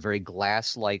 smooth, that very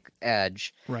glass-like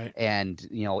edge. Right. And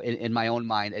in my own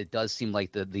mind, it does seem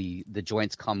like the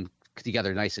joints come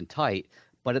together nice and tight.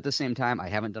 But at the same time, I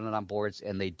haven't done it on boards,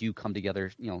 and they do come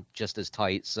together, just as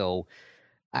tight. So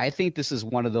I think this is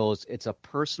one of those, it's a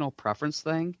personal preference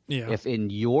thing. Yeah. If in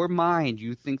your mind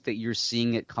you think that you're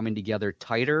seeing it coming together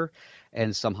tighter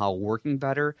and somehow working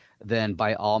better, then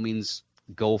by all means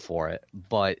go for it.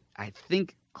 But I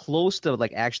think close to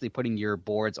like actually putting your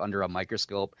boards under a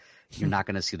microscope, you're not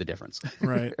going to see the difference.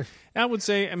 Right. I would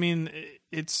say,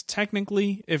 it's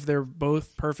technically, if they're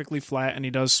both perfectly flat and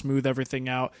he does smooth everything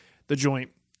out, the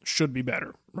joint should be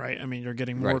better, right? You're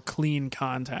getting more clean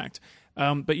contact.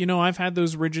 But, I've had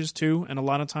those ridges too, and a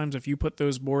lot of times if you put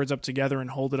those boards up together and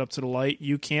hold it up to the light,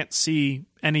 you can't see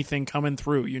anything coming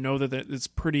through. You know that it's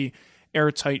pretty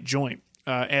airtight joint.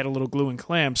 Add a little glue and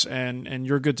clamps, and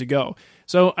you're good to go.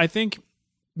 So I think,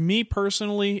 me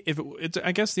personally,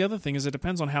 I guess the other thing is it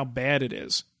depends on how bad it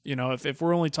is. If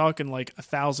we're only talking like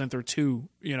 1,000th or 2,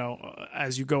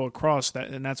 as you go across that,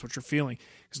 and that's what you're feeling.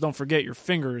 Because don't forget, your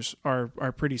fingers are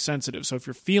pretty sensitive. So if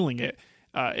you're feeling it,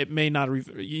 it may not,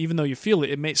 even though you feel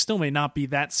it, may not be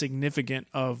that significant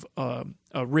of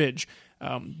a ridge.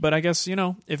 But I guess,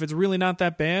 if it's really not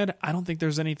that bad, I don't think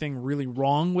there's anything really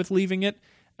wrong with leaving it.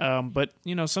 But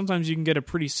sometimes you can get a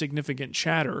pretty significant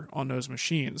chatter on those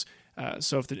machines.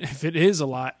 So if it is a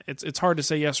lot, it's hard to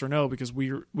say yes or no because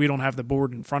we don't have the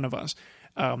board in front of us.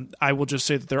 I will just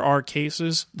say that there are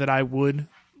cases that I would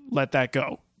let that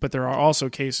go, but there are also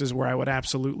cases where I would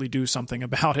absolutely do something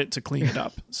about it to clean it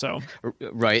up. So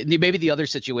right, maybe the other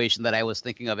situation that I was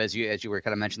thinking of as you were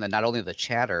kind of mentioning that not only the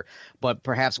chatter, but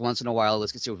perhaps once in a while,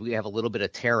 let's say we have a little bit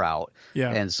of tear out,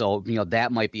 and so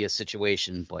that might be a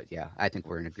situation. But yeah, I think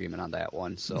we're in agreement on that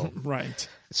one. So right.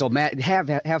 So Matt,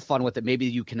 have fun with it. Maybe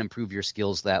you can improve your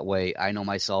skills that way. I know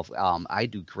myself, I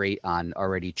do great on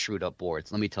already trued up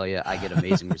boards. Let me tell you, I get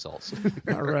amazing results.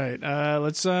 All right,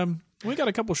 let's. We got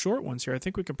a couple short ones here. I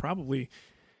think we could probably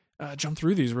jump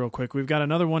through these real quick. We've got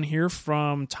another one here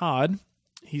from Todd.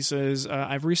 He says,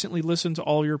 I've recently listened to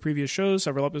all your previous shows.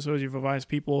 Several episodes you've advised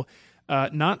people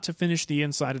not to finish the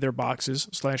inside of their boxes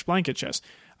 / blanket chest.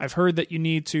 I've heard that you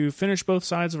need to finish both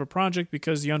sides of a project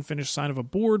because the unfinished side of a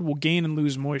board will gain and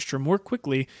lose moisture more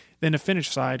quickly than a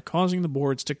finished side, causing the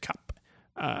boards to cup.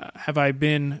 Have I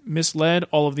been misled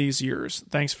all of these years?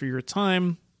 Thanks for your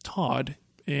time, Todd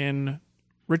in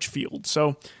Richfield.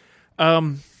 So,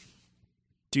 do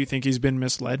you think he's been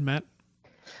misled, Matt?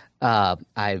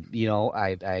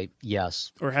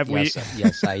 Yes. Or have we?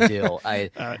 Yes, I do. Yes.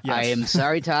 I am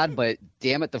sorry, Todd, but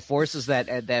damn it, the forces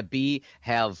that be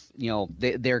have,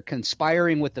 they're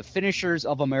conspiring with the finishers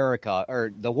of America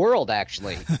or the world.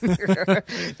 Actually,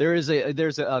 there's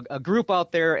a group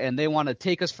out there, and they want to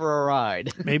take us for a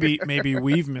ride. maybe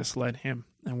we've misled him,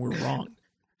 and we're wrong.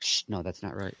 Shh, no, that's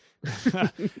not right.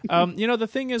 The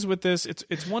thing is with this,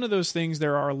 it's one of those things.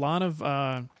 There are a lot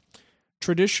of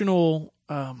traditional.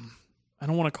 I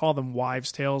don't want to call them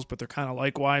wives' tales, but they're kind of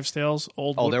like wives' tales.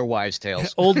 They're wives'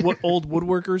 tales. old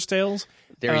woodworkers' tales.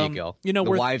 There you go. The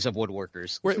wives of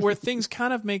woodworkers. where things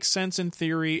kind of make sense in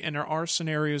theory, and there are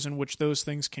scenarios in which those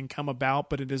things can come about,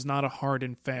 but it is not a hard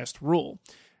and fast rule.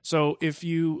 So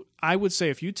I would say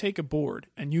if you take a board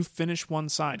and you finish one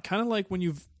side, kind of like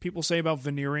when people say about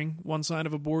veneering one side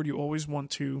of a board, you always want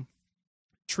to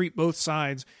treat both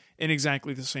sides in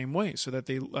exactly the same way so that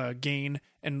they gain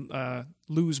and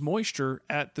lose moisture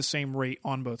at the same rate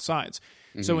on both sides.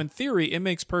 Mm-hmm. So in theory, it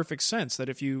makes perfect sense that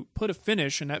if you put a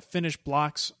finish and that finish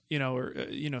blocks,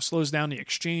 slows down the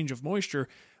exchange of moisture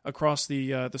across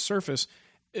the surface,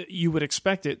 you would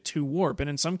expect it to warp. And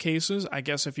in some cases, I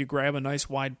guess if you grab a nice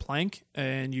wide plank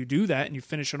and you do that and you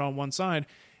finish it on one side,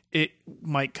 it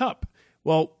might cup.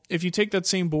 Well, if you take that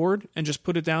same board and just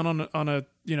put it down on a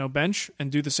bench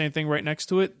and do the same thing right next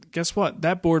to it, guess what?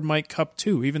 That board might cup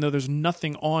too, even though there's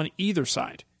nothing on either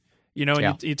side. You know,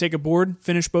 and you take a board,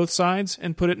 finish both sides,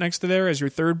 and put it next to there as your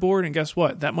third board, and guess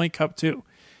what? That might cup too.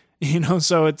 You know,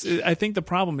 so I think the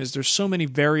problem is there's so many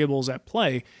variables at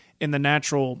play in the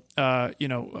natural,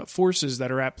 forces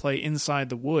that are at play inside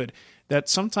the wood that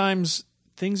sometimes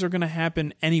things are going to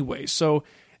happen anyway. So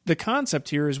the concept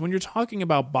here is when you're talking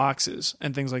about boxes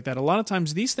and things like that, a lot of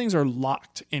times these things are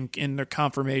locked in their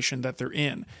conformation that they're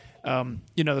in.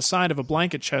 The side of a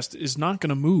blanket chest is not going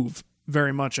to move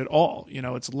very much at all. You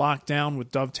know, it's locked down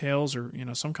with dovetails or,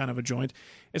 some kind of a joint.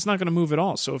 It's not going to move at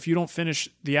all. So if you don't finish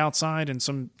the outside and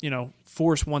some,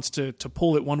 force wants to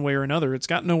pull it one way or another, it's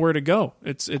got nowhere to go.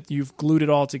 You've glued it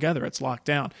all together. It's locked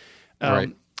down.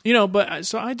 Right.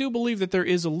 So I do believe that there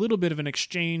is a little bit of an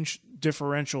exchange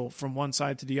differential from one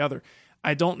side to the other.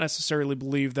 I don't necessarily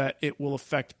believe that it will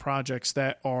affect projects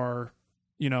that are,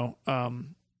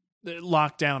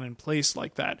 locked down in place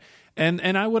like that.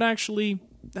 And I would actually,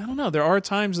 I don't know, there are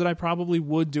times that I probably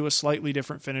would do a slightly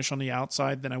different finish on the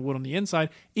outside than I would on the inside,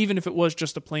 even if it was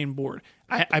just a plain board.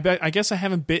 I guess I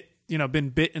haven't been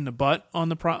bit in the butt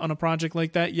on a project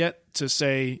like that yet to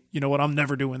say, you know what, I'm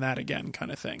never doing that again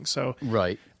kind of thing. So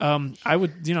right. I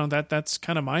would, that's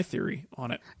kind of my theory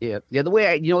on it. Yeah. The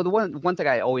way the one thing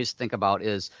I always think about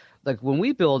is like when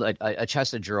we build a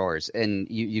chest of drawers and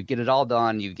you get it all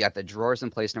done, you got the drawers in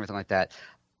place and everything like that.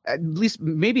 At least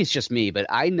maybe it's just me, but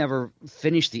I never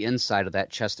finished the inside of that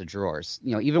chest of drawers.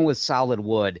 Even with solid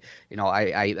wood,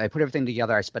 I put everything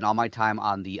together. I spent all my time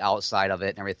on the outside of it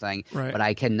and everything. Right. But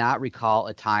I cannot recall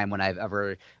a time when I've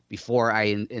ever, before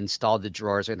I installed the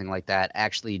drawers or anything like that,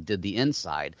 actually did the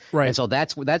inside. Right. And so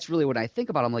that's really what I think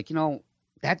about. I'm like,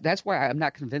 that's why I'm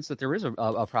not convinced that there is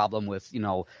a problem with,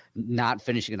 not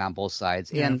finishing it on both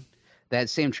sides. Yeah. And that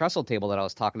same trestle table that I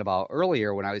was talking about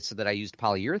earlier when I said that I used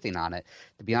polyurethane on it,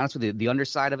 to be honest with you, the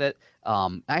underside of it,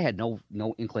 I had no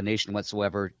inclination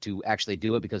whatsoever to actually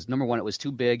do it because, number one, it was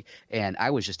too big, and I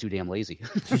was just too damn lazy.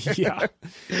 Yeah.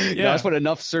 I put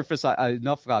enough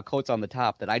coats on the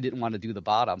top that I didn't want to do the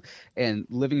bottom. And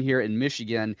living here in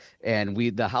Michigan, and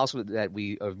the house that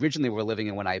we originally were living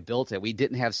in when I built it, we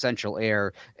didn't have central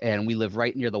air, and we live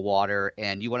right near the water.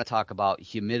 And you want to talk about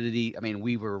humidity? I mean,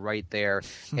 we were right there.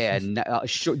 And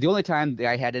the only time that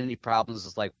I had any problems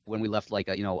is like when we left like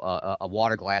a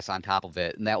water glass on top of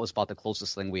it, and that was about the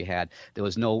closest thing we had. There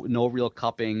was no real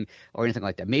cupping or anything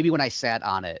like that. Maybe when I sat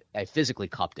on it, I physically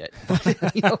cupped it.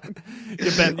 You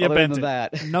bent it.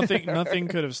 That. Nothing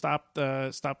could have stopped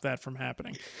that from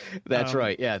happening. That's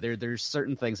right. Yeah, there's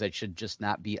certain things that should just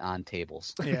not be on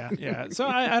tables. Yeah. So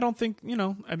I don't think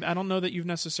I don't know that you've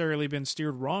necessarily been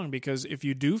steered wrong, because if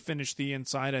you do finish the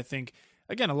inside, I think,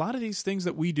 again, a lot of these things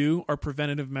that we do are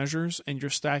preventative measures, and you're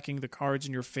stacking the cards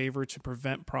in your favor to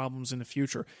prevent problems in the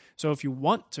future. So if you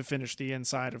want to finish the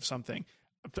inside of something,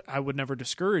 I would never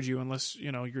discourage you unless,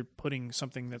 you're putting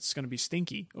something that's going to be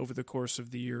stinky over the course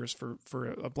of the years for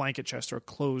a blanket chest or a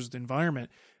closed environment.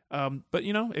 But,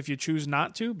 if you choose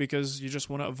not to because you just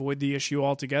want to avoid the issue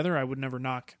altogether, I would never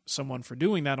knock someone for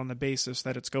doing that on the basis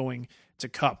that it's going to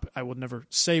cup. I would never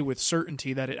say with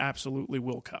certainty that it absolutely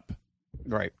will cup.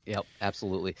 Right. Yep.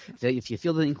 Absolutely. If you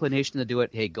feel the inclination to do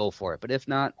it, hey, go for it. But if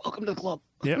not, welcome to the club.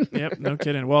 Yep. No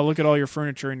kidding. Well, look at all your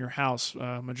furniture in your house.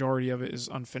 Majority of it is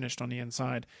unfinished on the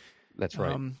inside. That's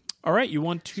right. All right. You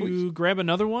want to grab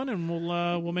another one, and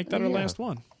we'll make that our last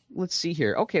one. Let's see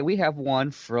here. Okay, we have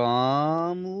one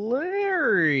from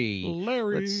Larry.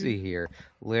 Let's see here.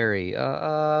 Larry.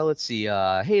 Let's see.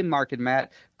 Hey, Mark and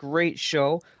Matt. Great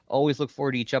show. Always look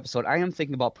forward to each episode. I am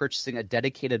thinking about purchasing a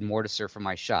dedicated mortiser for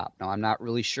my shop. Now, I'm not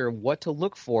really sure what to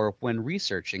look for when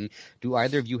researching. Do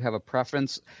either of you have a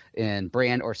preference in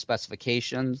brand or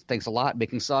specifications? Thanks a lot.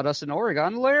 Making sawdust in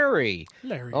Oregon, Larry.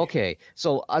 Okay,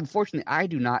 so unfortunately, I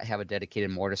do not have a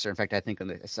dedicated mortiser. In fact, I think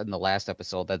I said in the last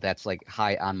episode that that's like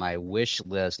high on my wish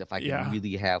list if I can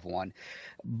really have one.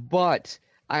 But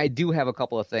I do have a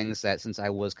couple of things that, since I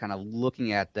was kind of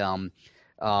looking at them,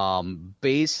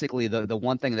 basically the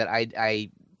one thing that I'm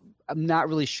not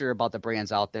really sure about the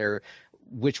brands out there,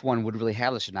 which one would really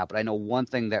have this or not, but I know one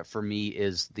thing that for me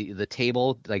is the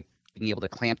table, like being able to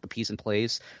clamp the piece in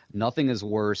place. Nothing is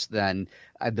worse than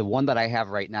the one that I have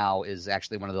right now is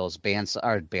actually one of those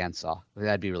bandsaw.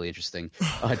 That'd be really interesting.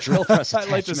 Drill press I'd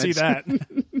like to see that.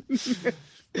 You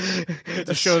have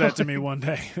to show that to me one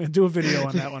day. Do a video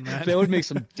on that one, Matt. That would make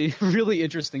some really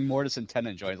interesting mortise and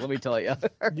tenon joints, let me tell you.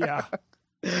 Yeah.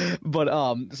 But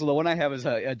so the one I have is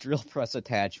a drill press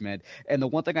attachment, and the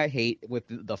one thing I hate with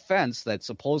the fence that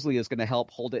supposedly is going to help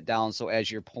hold it down, so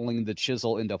as you're pulling the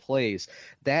chisel into place,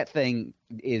 that thing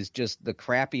is just the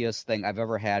crappiest thing I've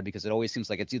ever had, because it always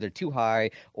seems like it's either too high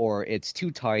or it's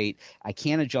too tight. I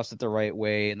can't adjust it the right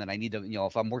way, and then I need to,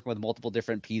 if I'm working with multiple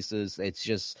different pieces, it's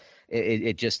just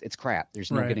it's crap.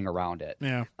 There's no getting around it.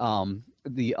 Yeah.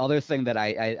 The other thing that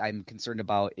I'm concerned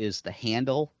about is the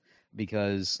handle,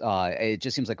 because it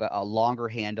just seems like a longer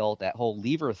handle. That whole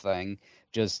lever thing,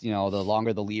 just, the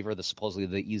longer the lever, supposedly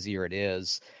the easier it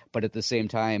is. But at the same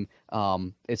time,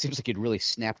 it seems like you'd really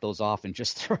snap those off in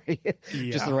just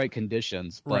the right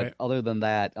conditions. But other than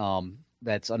that,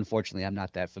 that's unfortunately, I'm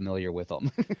not that familiar with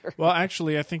them. Well,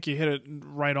 actually, I think you hit it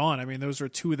right on. I mean, those are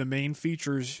two of the main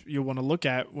features you want to look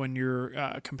at when you're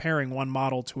comparing one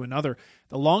model to another.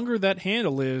 The longer that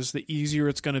handle is, the easier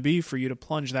it's going to be for you to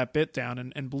plunge that bit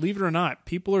down. And believe it or not,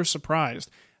 people are surprised.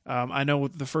 I know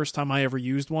the first time I ever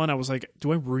used one, I was like,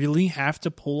 do I really have to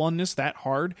pull on this that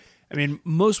hard? I mean,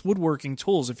 most woodworking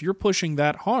tools, if you're pushing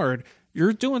that hard,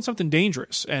 you're doing something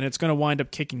dangerous, and it's going to wind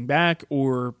up kicking back,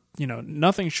 or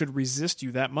nothing should resist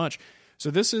you that much. So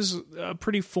this is a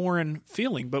pretty foreign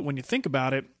feeling, but when you think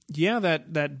about it, yeah,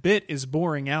 that bit is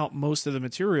boring out most of the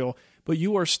material, but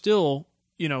you are still,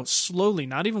 slowly,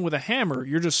 not even with a hammer,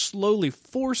 you're just slowly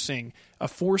forcing a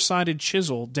four-sided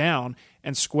chisel down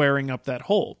and squaring up that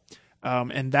hole.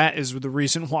 And that is the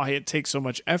reason why it takes so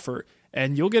much effort.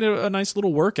 And you'll get a nice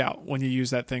little workout when you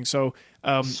use that thing. So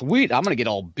sweet, I'm gonna get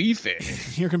all beefy.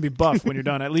 You're gonna be buff when you're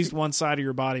done. At least one side of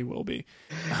your body will be.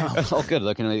 Oh, good.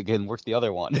 I can work the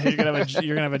other one. You're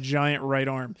gonna have a giant right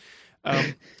arm.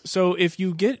 So if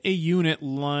you get a unit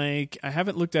like, I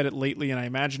haven't looked at it lately, and I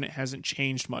imagine it hasn't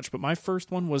changed much, but my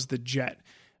first one was the Jet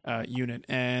unit,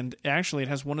 and actually it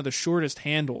has one of the shortest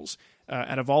handles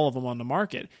out of all of them on the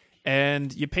market.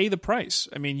 And you pay the price.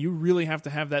 I mean, you really have to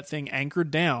have that thing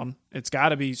anchored down. It's got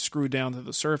to be screwed down to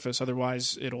the surface,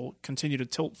 otherwise it'll continue to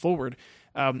tilt forward.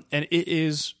 And it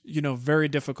is, very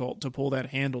difficult to pull that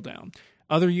handle down.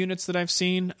 Other units that I've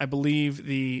seen, I believe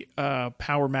the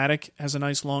Powermatic has a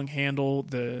nice long handle.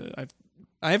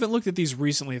 I haven't looked at these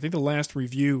recently. I think the last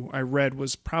review I read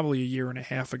was probably a year and a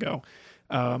half ago.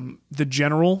 The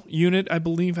General unit, I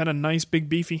believe, had a nice big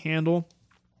beefy handle.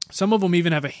 Some of them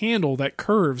even have a handle that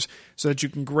curves so that you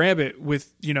can grab it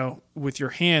with your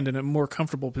hand in a more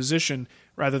comfortable position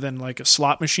rather than like a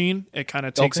slot machine. It kind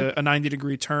of takes a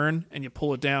 90-degree turn and you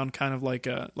pull it down, kind of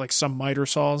like some miter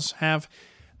saws have.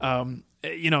 And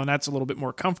that's a little bit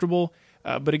more comfortable.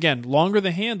 But again, longer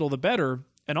the handle, the better.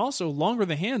 And also longer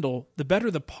the handle, the better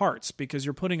the parts, because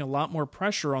you're putting a lot more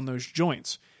pressure on those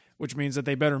joints, which means that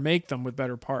they better make them with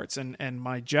better parts. And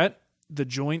my Jet, the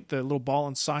joint, the little ball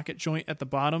and socket joint at the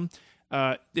bottom,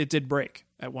 it did break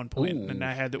at one point, and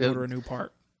I had to order a new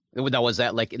part. Was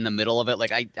that like in the middle of it?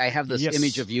 Like I have this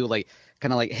image of you like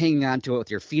kind of like hanging on to it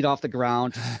with your feet off the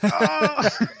ground.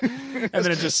 And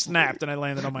then it just snapped and I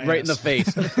landed on my right ass. In the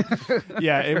face.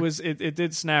 Yeah, it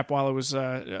did snap while I was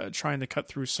trying to cut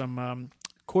through some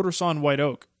quarter sawn white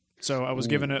oak. So I was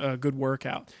given a good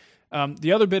workout.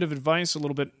 The other bit of advice, a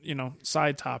little bit,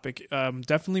 side topic,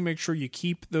 definitely make sure you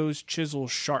keep those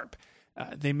chisels sharp.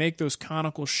 They make those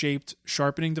conical shaped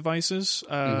sharpening devices.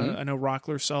 I know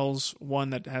Rockler sells one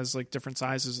that has like different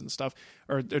sizes and stuff,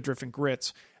 or different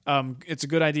grits. It's a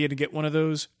good idea to get one of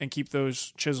those and keep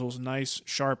those chisels nice,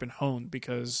 sharp, and honed,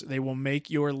 because they will make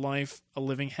your life a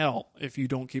living hell if you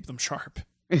don't keep them sharp.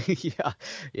 Yeah.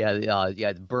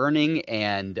 Burning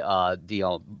and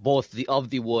both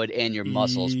the wood and your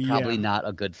muscles, probably not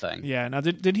a good thing. Yeah. Now,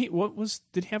 did he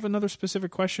have another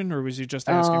specific question, or was he just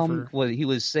asking for? Well, he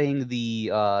was saying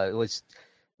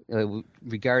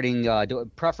regarding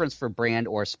preference for brand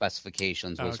or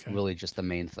specifications was really just the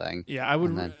main thing. Yeah, I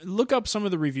would look up some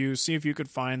of the reviews, see if you could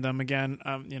find them. Again,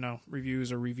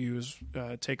 reviews are reviews.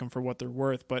 Take them for what they're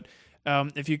worth, but.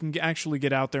 If you can actually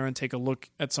get out there and take a look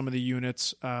at some of the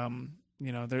units,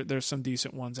 there's some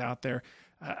decent ones out there.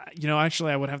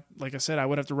 Actually, I would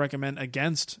have to recommend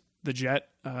against the Jet.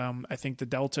 I think the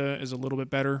Delta is a little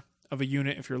bit better of a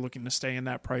unit if you're looking to stay in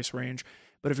that price range.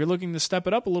 But if you're looking to step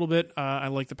it up a little bit, I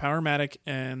like the Powermatic,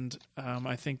 and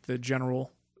I think the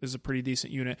General is a pretty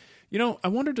decent unit. I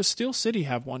wonder, does Steel City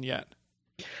have one yet?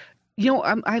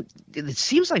 It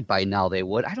seems like by now they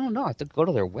would. I don't know. I have to go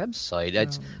to their website. I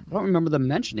don't remember them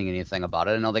mentioning anything about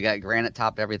it. I know they got granite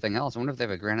top everything else. I wonder if they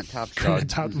have a granite top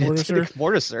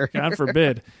mortiser. God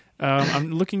forbid.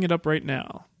 I'm looking it up right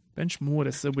now. Bench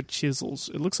mortiser with chisels.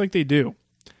 It looks like they do.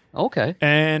 Okay.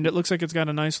 And it looks like it's got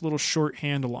a nice little short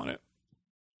handle on it.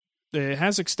 It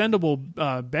has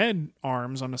extendable bed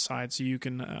arms on the side, so you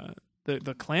can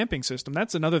the clamping system.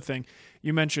 That's another thing.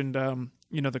 You mentioned,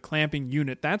 the clamping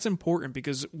unit. That's important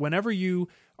because whenever you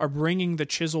are bringing the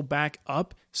chisel back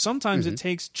up, sometimes it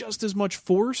takes just as much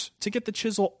force to get the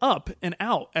chisel up and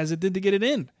out as it did to get it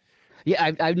in.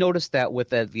 Yeah, I've noticed that with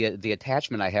the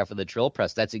attachment I have for the drill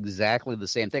press. That's exactly the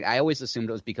same thing. I always assumed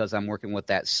it was because I'm working with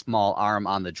that small arm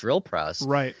on the drill press.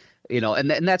 Right.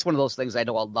 And that's one of those things. I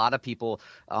know a lot of people,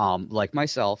 like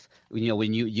myself,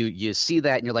 when you see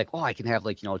that and you're like, oh, I can have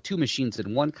two machines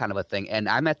in one kind of a thing. And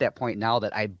I'm at that point now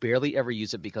that I barely ever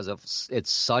use it because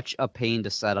it's such a pain to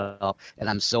set up, and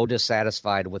I'm so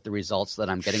dissatisfied with the results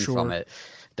that I'm getting from it.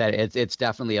 That it's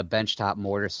definitely a benchtop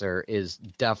mortiser is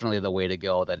definitely the way to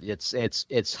go. That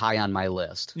it's high on my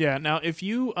list. Yeah. Now, if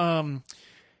you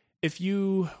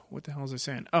what the hell was I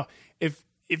saying? Oh,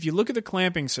 if you look at the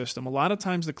clamping system, a lot of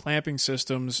times the clamping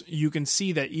systems, you can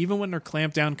see that even when they're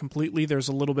clamped down completely, there's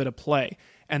a little bit of play.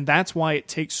 And that's why it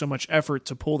takes so much effort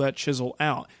to pull that chisel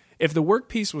out. If the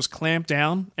workpiece was clamped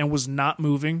down and was not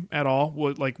moving at all,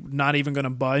 not even going to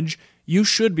budge, you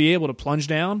should be able to plunge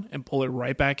down and pull it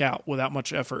right back out without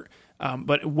much effort.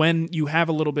 But when you have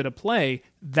a little bit of play,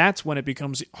 that's when it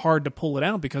becomes hard to pull it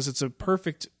out because it's a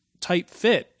perfect tight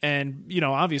fit. And,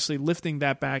 obviously lifting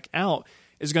that back out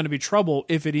is going to be trouble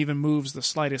if it even moves the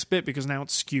slightest bit because now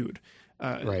it's skewed.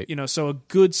 Right. So a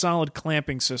good solid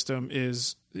clamping system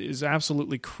is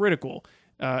absolutely critical.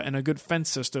 And a good fence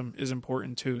system is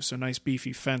important too. So nice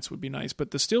beefy fence would be nice. But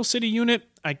the Steel City unit,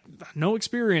 no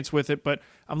experience with it, but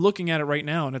I'm looking at it right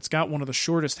now and it's got one of the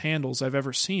shortest handles I've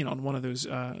ever seen on one of those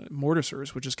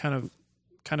mortisers, which is kind of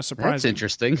surprising. That's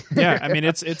interesting. Yeah, I mean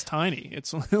it's tiny.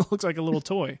 It looks like a little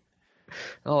toy.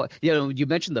 Oh, you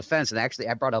mentioned the fence, and actually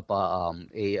I brought up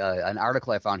an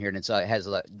article I found here, and it has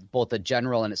both the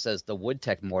general and it says the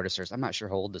WoodTech mortisers. I'm not sure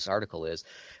how old this article is,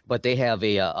 but they have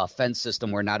a fence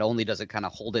system where not only does it kind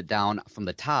of hold it down from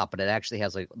the top, but it actually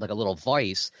has like a little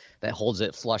vise that holds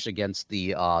it flush against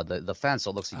the fence.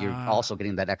 So it looks like you're also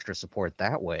getting that extra support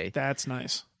that way. That's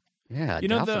nice. Yeah,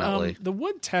 definitely. The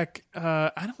WoodTech,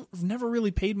 I've never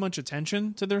really paid much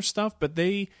attention to their stuff, but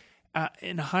they.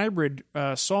 In a hybrid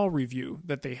saw review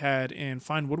that they had in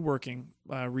Fine Woodworking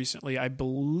recently, I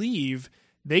believe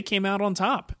they came out on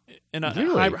top in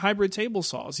a hybrid table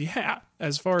saws. Yeah,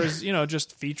 as far as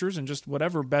just features and just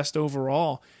whatever best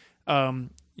overall.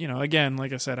 Again,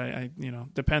 like I said, I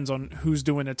depends on who's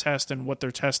doing the test and what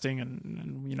they're testing,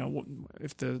 and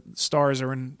if the stars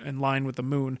are in line with the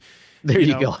moon. There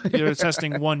you go. They're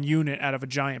testing one unit out of a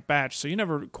giant batch, so you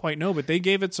never quite know. But they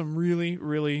gave it some really,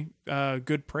 really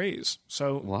good praise.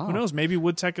 So Who knows? Maybe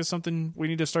WoodTech is something we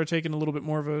need to start taking a little bit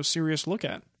more of a serious look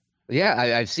at. Yeah,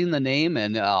 I've seen the name,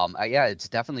 and it's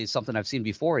definitely something I've seen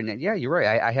before. And yeah, you're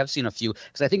right. I have seen a few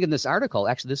because I think in this article,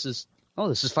 actually, this is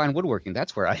Fine Woodworking.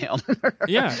 That's where I am.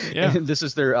 Yeah. And this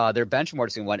is their bench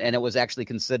mortising one, and it was actually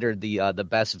considered the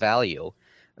best value.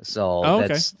 So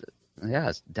that's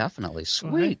it's definitely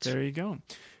sweet. Well, hey, there you go.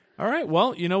 All right.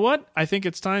 Well, you know what? I think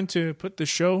it's time to put the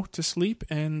show to sleep,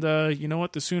 and you know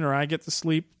what? The sooner I get to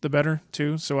sleep, the better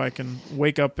too, so I can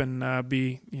wake up and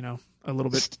be a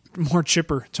little bit more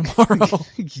chipper tomorrow.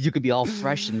 You could be all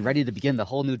fresh and ready to begin the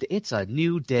whole new day. It's a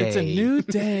new day. It's a new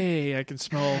day. I can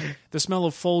smell the smell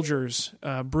of Folgers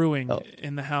brewing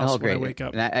in the house when I wake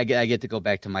up. And I get to go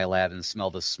back to my lab and smell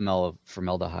the smell of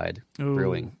formaldehyde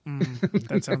brewing.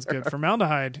 That sounds good.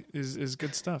 Formaldehyde is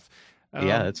good stuff.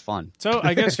 Yeah, it's fun. So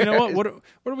I guess what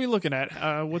are we looking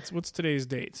at? What's today's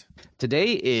date?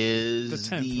 Today is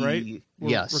the 10th, right?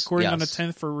 We're recording on the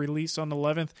 10th for release on the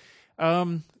 11th.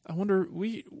 I wonder,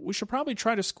 we should probably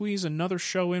try to squeeze another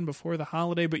show in before the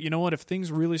holiday, but you know what? If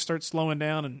things really start slowing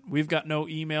down and we've got no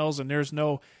emails and there's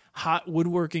no hot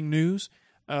woodworking news,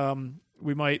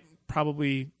 we might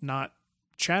probably not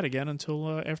chat again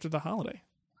until after the holiday.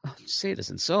 Say it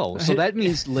isn't so. So that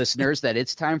means, listeners, that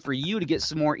it's time for you to get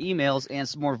some more emails and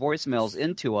some more voicemails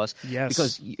into us. Yes.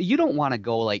 Because you don't want to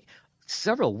go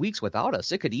several weeks without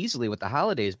us. It could easily, with the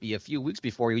holidays, be a few weeks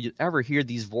before you ever hear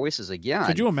these voices again.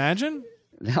 Could you imagine?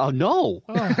 Oh, no.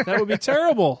 That would be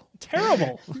terrible.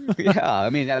 Terrible. Yeah,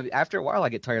 I mean, after a while, I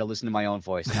get tired of listening to my own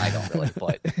voice, and I don't really.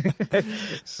 But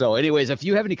so, anyways, if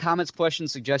you have any comments,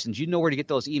 questions, suggestions, you know where to get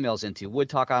those emails into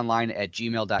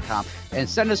woodtalkonline@gmail.com, and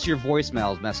send us your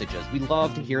voicemail messages. We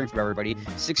love to hear from everybody.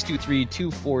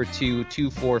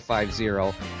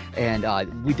 623-242-2450,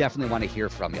 and we definitely want to hear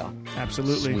from you.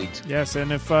 Absolutely. Sweet. Yes,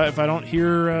 and if I don't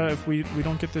hear, if we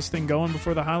don't get this thing going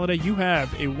before the holiday, you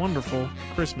have a wonderful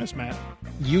Christmas, Matt.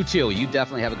 You too. You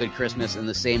definitely have a good Christmas, and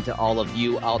the same to all of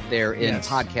you out there in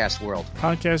podcast world.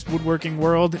 Podcast woodworking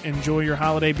world. Enjoy your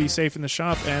holiday. Be safe in the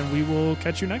shop, and we will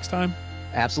catch you next time.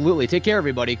 Absolutely. Take care,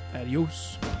 everybody.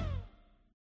 Adios.